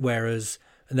out. Whereas,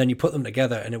 and then you put them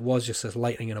together, and it was just as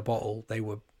lightning in a bottle. They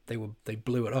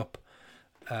blew it up.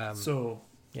 So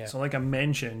like I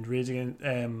mentioned,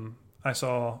 I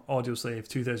saw Audioslave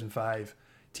 2005,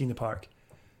 Tina Park.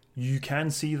 You can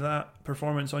see that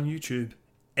performance on YouTube.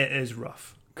 It is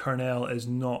rough. Cornell is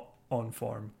not on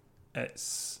form.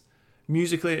 It's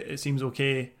musically it seems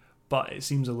okay, but it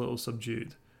seems a little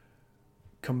subdued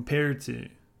compared to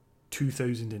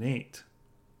 2008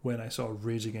 when I saw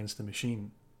Rage Against the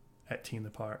Machine at Tina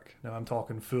Park. Now I'm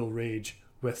talking full Rage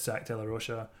with Zach De La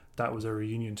Rocha. That was a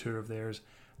reunion tour of theirs,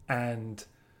 and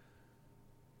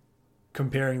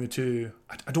comparing the two,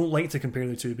 I don't like to compare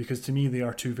the two because to me they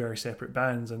are two very separate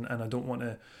bands, and I don't want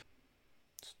to.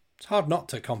 It's hard not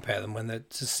to compare them when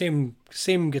it's the same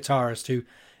guitarist who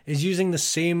is using the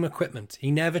same equipment.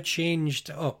 He never changed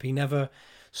up. He never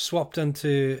swapped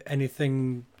into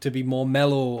anything to be more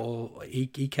mellow, or he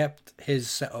kept his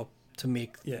setup to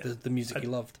make the music he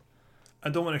loved. I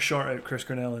don't want to short out Chris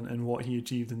Cornell and what he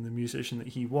achieved and the musician that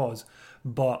he was,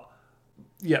 but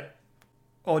yeah,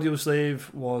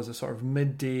 Audioslave was a sort of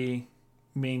midday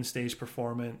main stage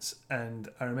performance, and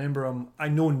I remember him. I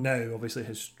know now, obviously,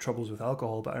 his troubles with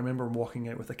alcohol, but I remember him walking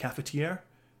out with a cafetiere.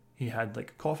 He had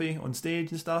like coffee on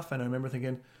stage and stuff, and I remember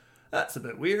thinking, that's a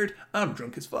bit weird. I'm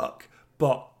drunk as fuck.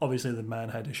 But obviously, the man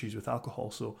had issues with alcohol,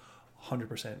 so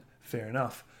 100% fair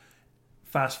enough.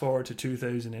 Fast forward to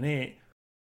 2008.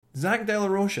 Zach De La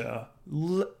Rocha,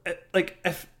 like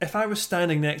if I was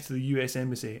standing next to the US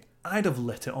Embassy, I'd have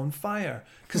lit it on fire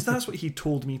because that's what he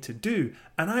told me to do,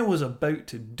 and I was about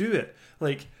to do it.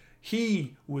 Like,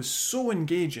 he was so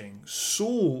engaging,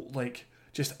 so like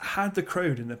just had the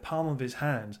crowd in the palm of his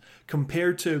hands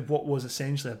compared to what was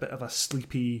essentially a bit of a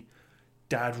sleepy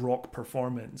dad rock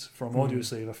performance from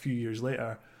Audioslave a few years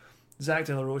later. Zach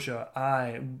De La Rocha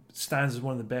stands as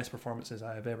one of the best performances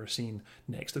I have ever seen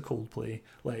next to Coldplay.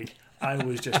 Like, I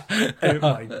was just out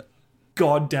my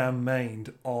goddamn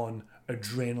mind on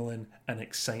adrenaline and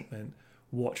excitement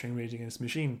watching Rage Against the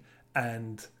Machine.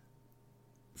 And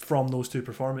from those two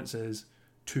performances,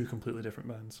 two completely different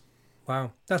bands.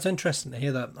 Wow, that's interesting to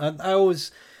hear that. I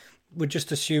always would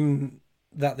just assume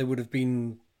that they would have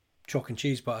been chalk and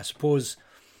cheese, but I suppose,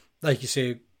 like you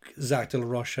say, Zach De La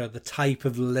Rocha, the type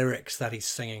of lyrics that he's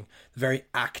singing, very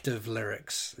active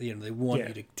lyrics, they want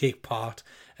you to take part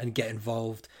and get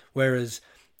involved, whereas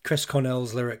Chris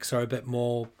Cornell's lyrics are a bit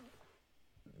more,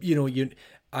 I don't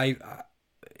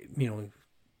know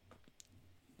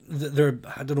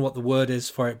what the word is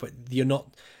for it, but you're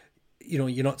not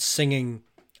singing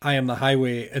I Am the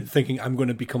Highway and thinking I'm going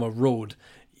to become a road,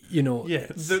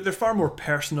 they're far more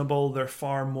personable, they're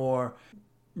far more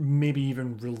maybe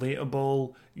even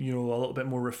relatable, a little bit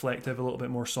more reflective, a little bit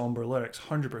more somber lyrics,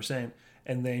 100%.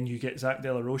 And then you get Zach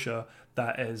De La Rocha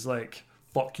that is like,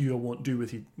 fuck you, I won't do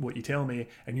what you tell me,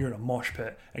 and you're in a mosh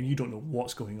pit and you don't know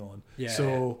what's going on.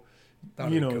 So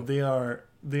cool.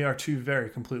 they are two very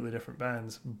completely different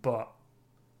bands, but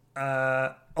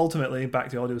ultimately back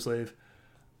to Audioslave,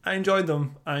 I enjoyed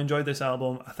them. I enjoyed this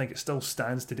album. I think it still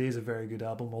stands today as a very good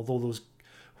album, although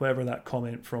whatever that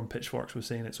comment from Pitchforks was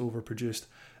saying it's overproduced,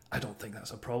 I don't think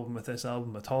that's a problem with this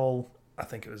album at all. I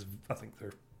think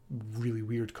they're really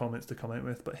weird comments to come out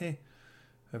with, but hey,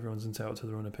 everyone's entitled to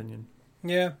their own opinion.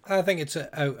 Yeah, I think it's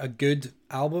a good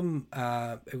album.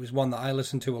 It was one that I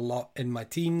listened to a lot in my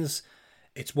teens.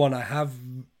 It's one I have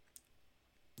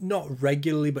not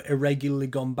regularly but irregularly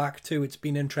gone back to. It's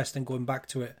been interesting going back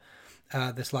to it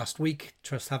this last week,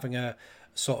 just having a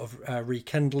sort of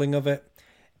rekindling of it.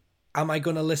 Am I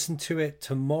going to listen to it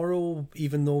tomorrow,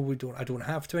 even though I don't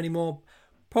have to anymore?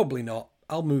 Probably not.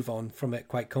 I'll move on from it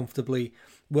quite comfortably.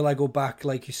 Will I go back,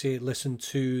 like you say, listen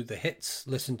to the hits,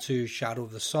 listen to Shadow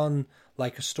of the Sun,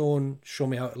 Like a Stone, Show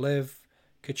Me How to Live,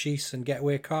 Kachis and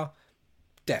Getaway Car?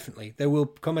 Definitely. There will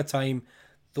come a time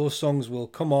those songs will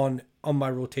come on my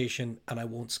rotation and I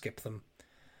won't skip them.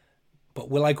 But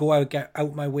will I get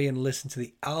out my way and listen to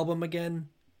the album again?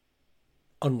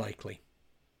 Unlikely.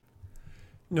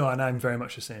 No, and I'm very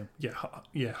much the same. Yeah,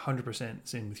 100%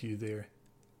 same with you there.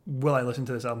 Will I listen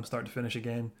to this album start to finish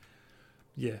again?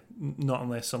 yeah, not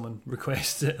unless someone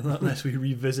requests it, not unless we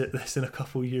revisit this in a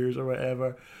couple of years or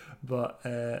whatever. But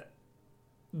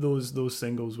those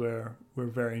singles were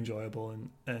very enjoyable,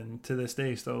 and to this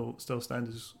day still stand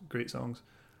as great songs.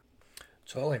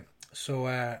 Totally.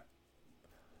 So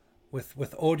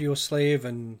with Audio Slave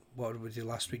and what did we do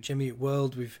last week, Jimmy Eat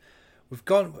World, we've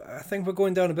gone. I think we're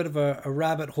going down a bit of a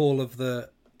rabbit hole of the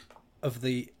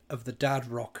dad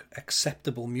rock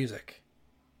acceptable music.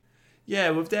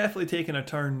 Yeah, we've definitely taken a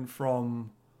turn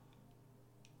from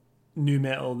nu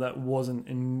metal that wasn't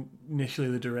initially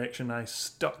the direction I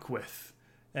stuck with.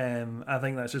 I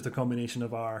think that's just a combination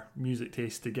of our music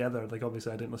tastes together. Like,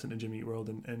 obviously I didn't listen to Jimmy Eat World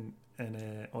and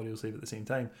Audio Slave at the same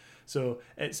time, so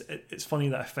it's funny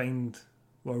that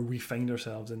we find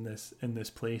ourselves in this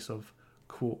place of,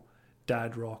 quote,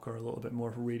 dad rock, or a little bit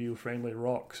more radio friendly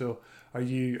rock. So are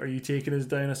you taking us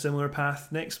down a similar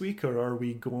path next week, or are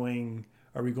we going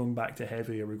back to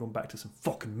heavy? Are we going back to some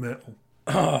fucking metal?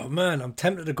 Oh man, I'm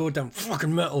tempted to go down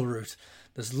fucking metal route.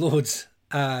 There's loads.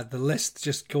 The list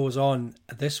just goes on.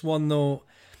 This one though,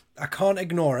 I can't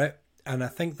ignore it, and I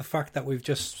think the fact that we've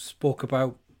just spoke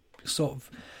about sort of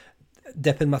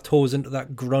dipping my toes into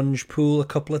that grunge pool a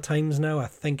couple of times now, I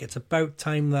think it's about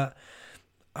time that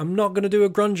I'm not going to do a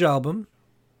grunge album,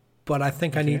 but I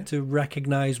think I need to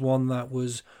recognise one that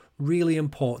was really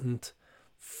important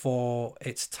for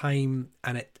its time,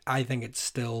 and I think it's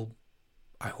still,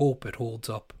 I hope it holds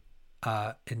up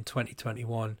in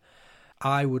 2021.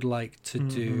 I would like to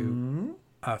do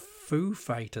a Foo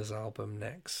Fighters album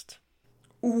next.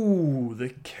 Ooh, the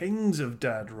Kings of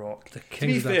Dad Rock. The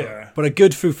Kings to be fair, rock. But a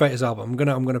good Foo Fighters album.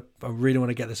 I really want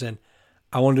to get this in.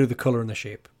 I want to do The Colour and the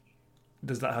Shape.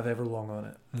 does that have Everlong on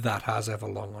it? That has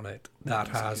Everlong on it. That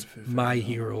has My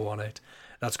Hero on it.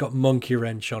 That's got Monkey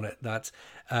Wrench on it. That's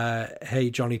Hey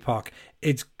Johnny Park.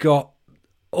 It's got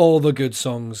all the good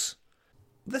songs.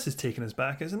 This is taking us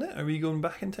back, isn't it? Are we going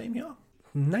back in time here?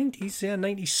 90s, yeah,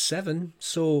 97.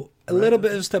 So a little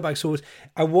bit of a step back. So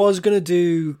I was gonna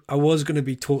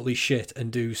be totally shit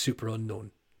and do Super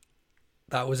Unknown.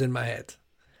 That was in my head.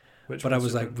 But I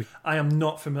was like, I am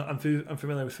not familiar. I'm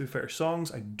familiar with Foo Fighters songs.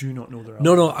 I do not know their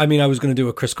album. No. I mean, I was going to do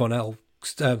a Chris Cornell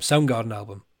Soundgarden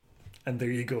album. And there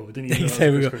you go. Didn't you know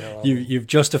there we go. You've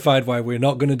justified why we're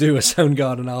not going to do a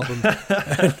Soundgarden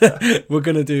album. We're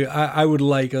going to do. I would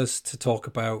like us to talk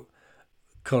about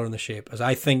Colour and the Shape, as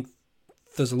I think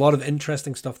there's a lot of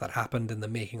interesting stuff that happened in the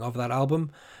making of that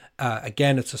album.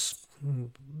 Again, it's a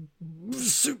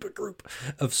super group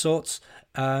of sorts,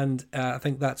 and I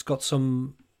think that's got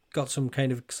some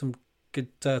good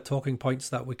talking points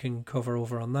that we can cover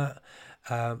over on that,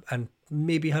 and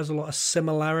maybe has a lot of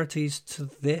similarities to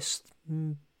this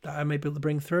that I may be able to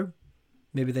bring through.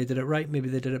 Maybe they did it right, maybe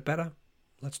they did it better.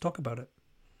 Let's talk about it.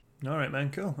 All right,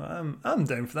 man, cool. I'm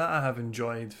down for that. I have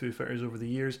enjoyed Foo Fighters over the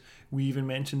years. We even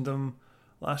mentioned them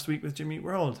last week with Jimmy Eat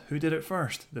World. Who did it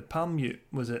first? The Palm Mute.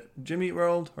 Was it Jimmy Eat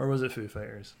World or was it Foo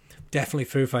Fighters? Definitely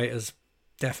Foo Fighters.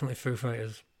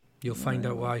 You'll find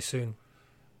out why soon.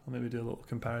 I'll maybe do a little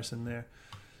comparison there.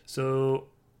 So,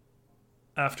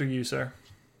 after you, sir.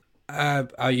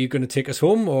 Are you going to take us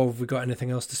home, or have we got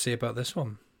anything else to say about this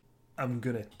one? I'm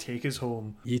going to take us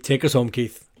home. You take us home,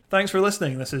 Keith. Thanks for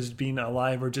listening. This has been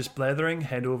Alive or Just Blethering.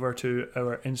 Head over to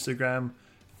our Instagram,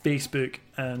 Facebook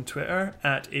and Twitter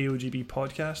at AOGB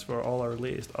Podcast for all our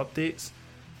latest updates.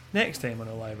 Next time on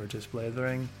Alive or Just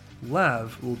Blethering,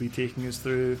 Lav will be taking us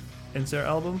through insert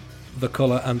album, The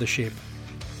Colour and the Shape.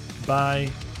 Bye.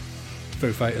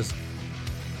 Foo Fighters.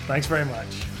 Thanks very much.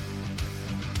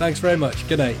 Thanks very much.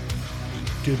 Good night.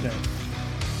 Good night.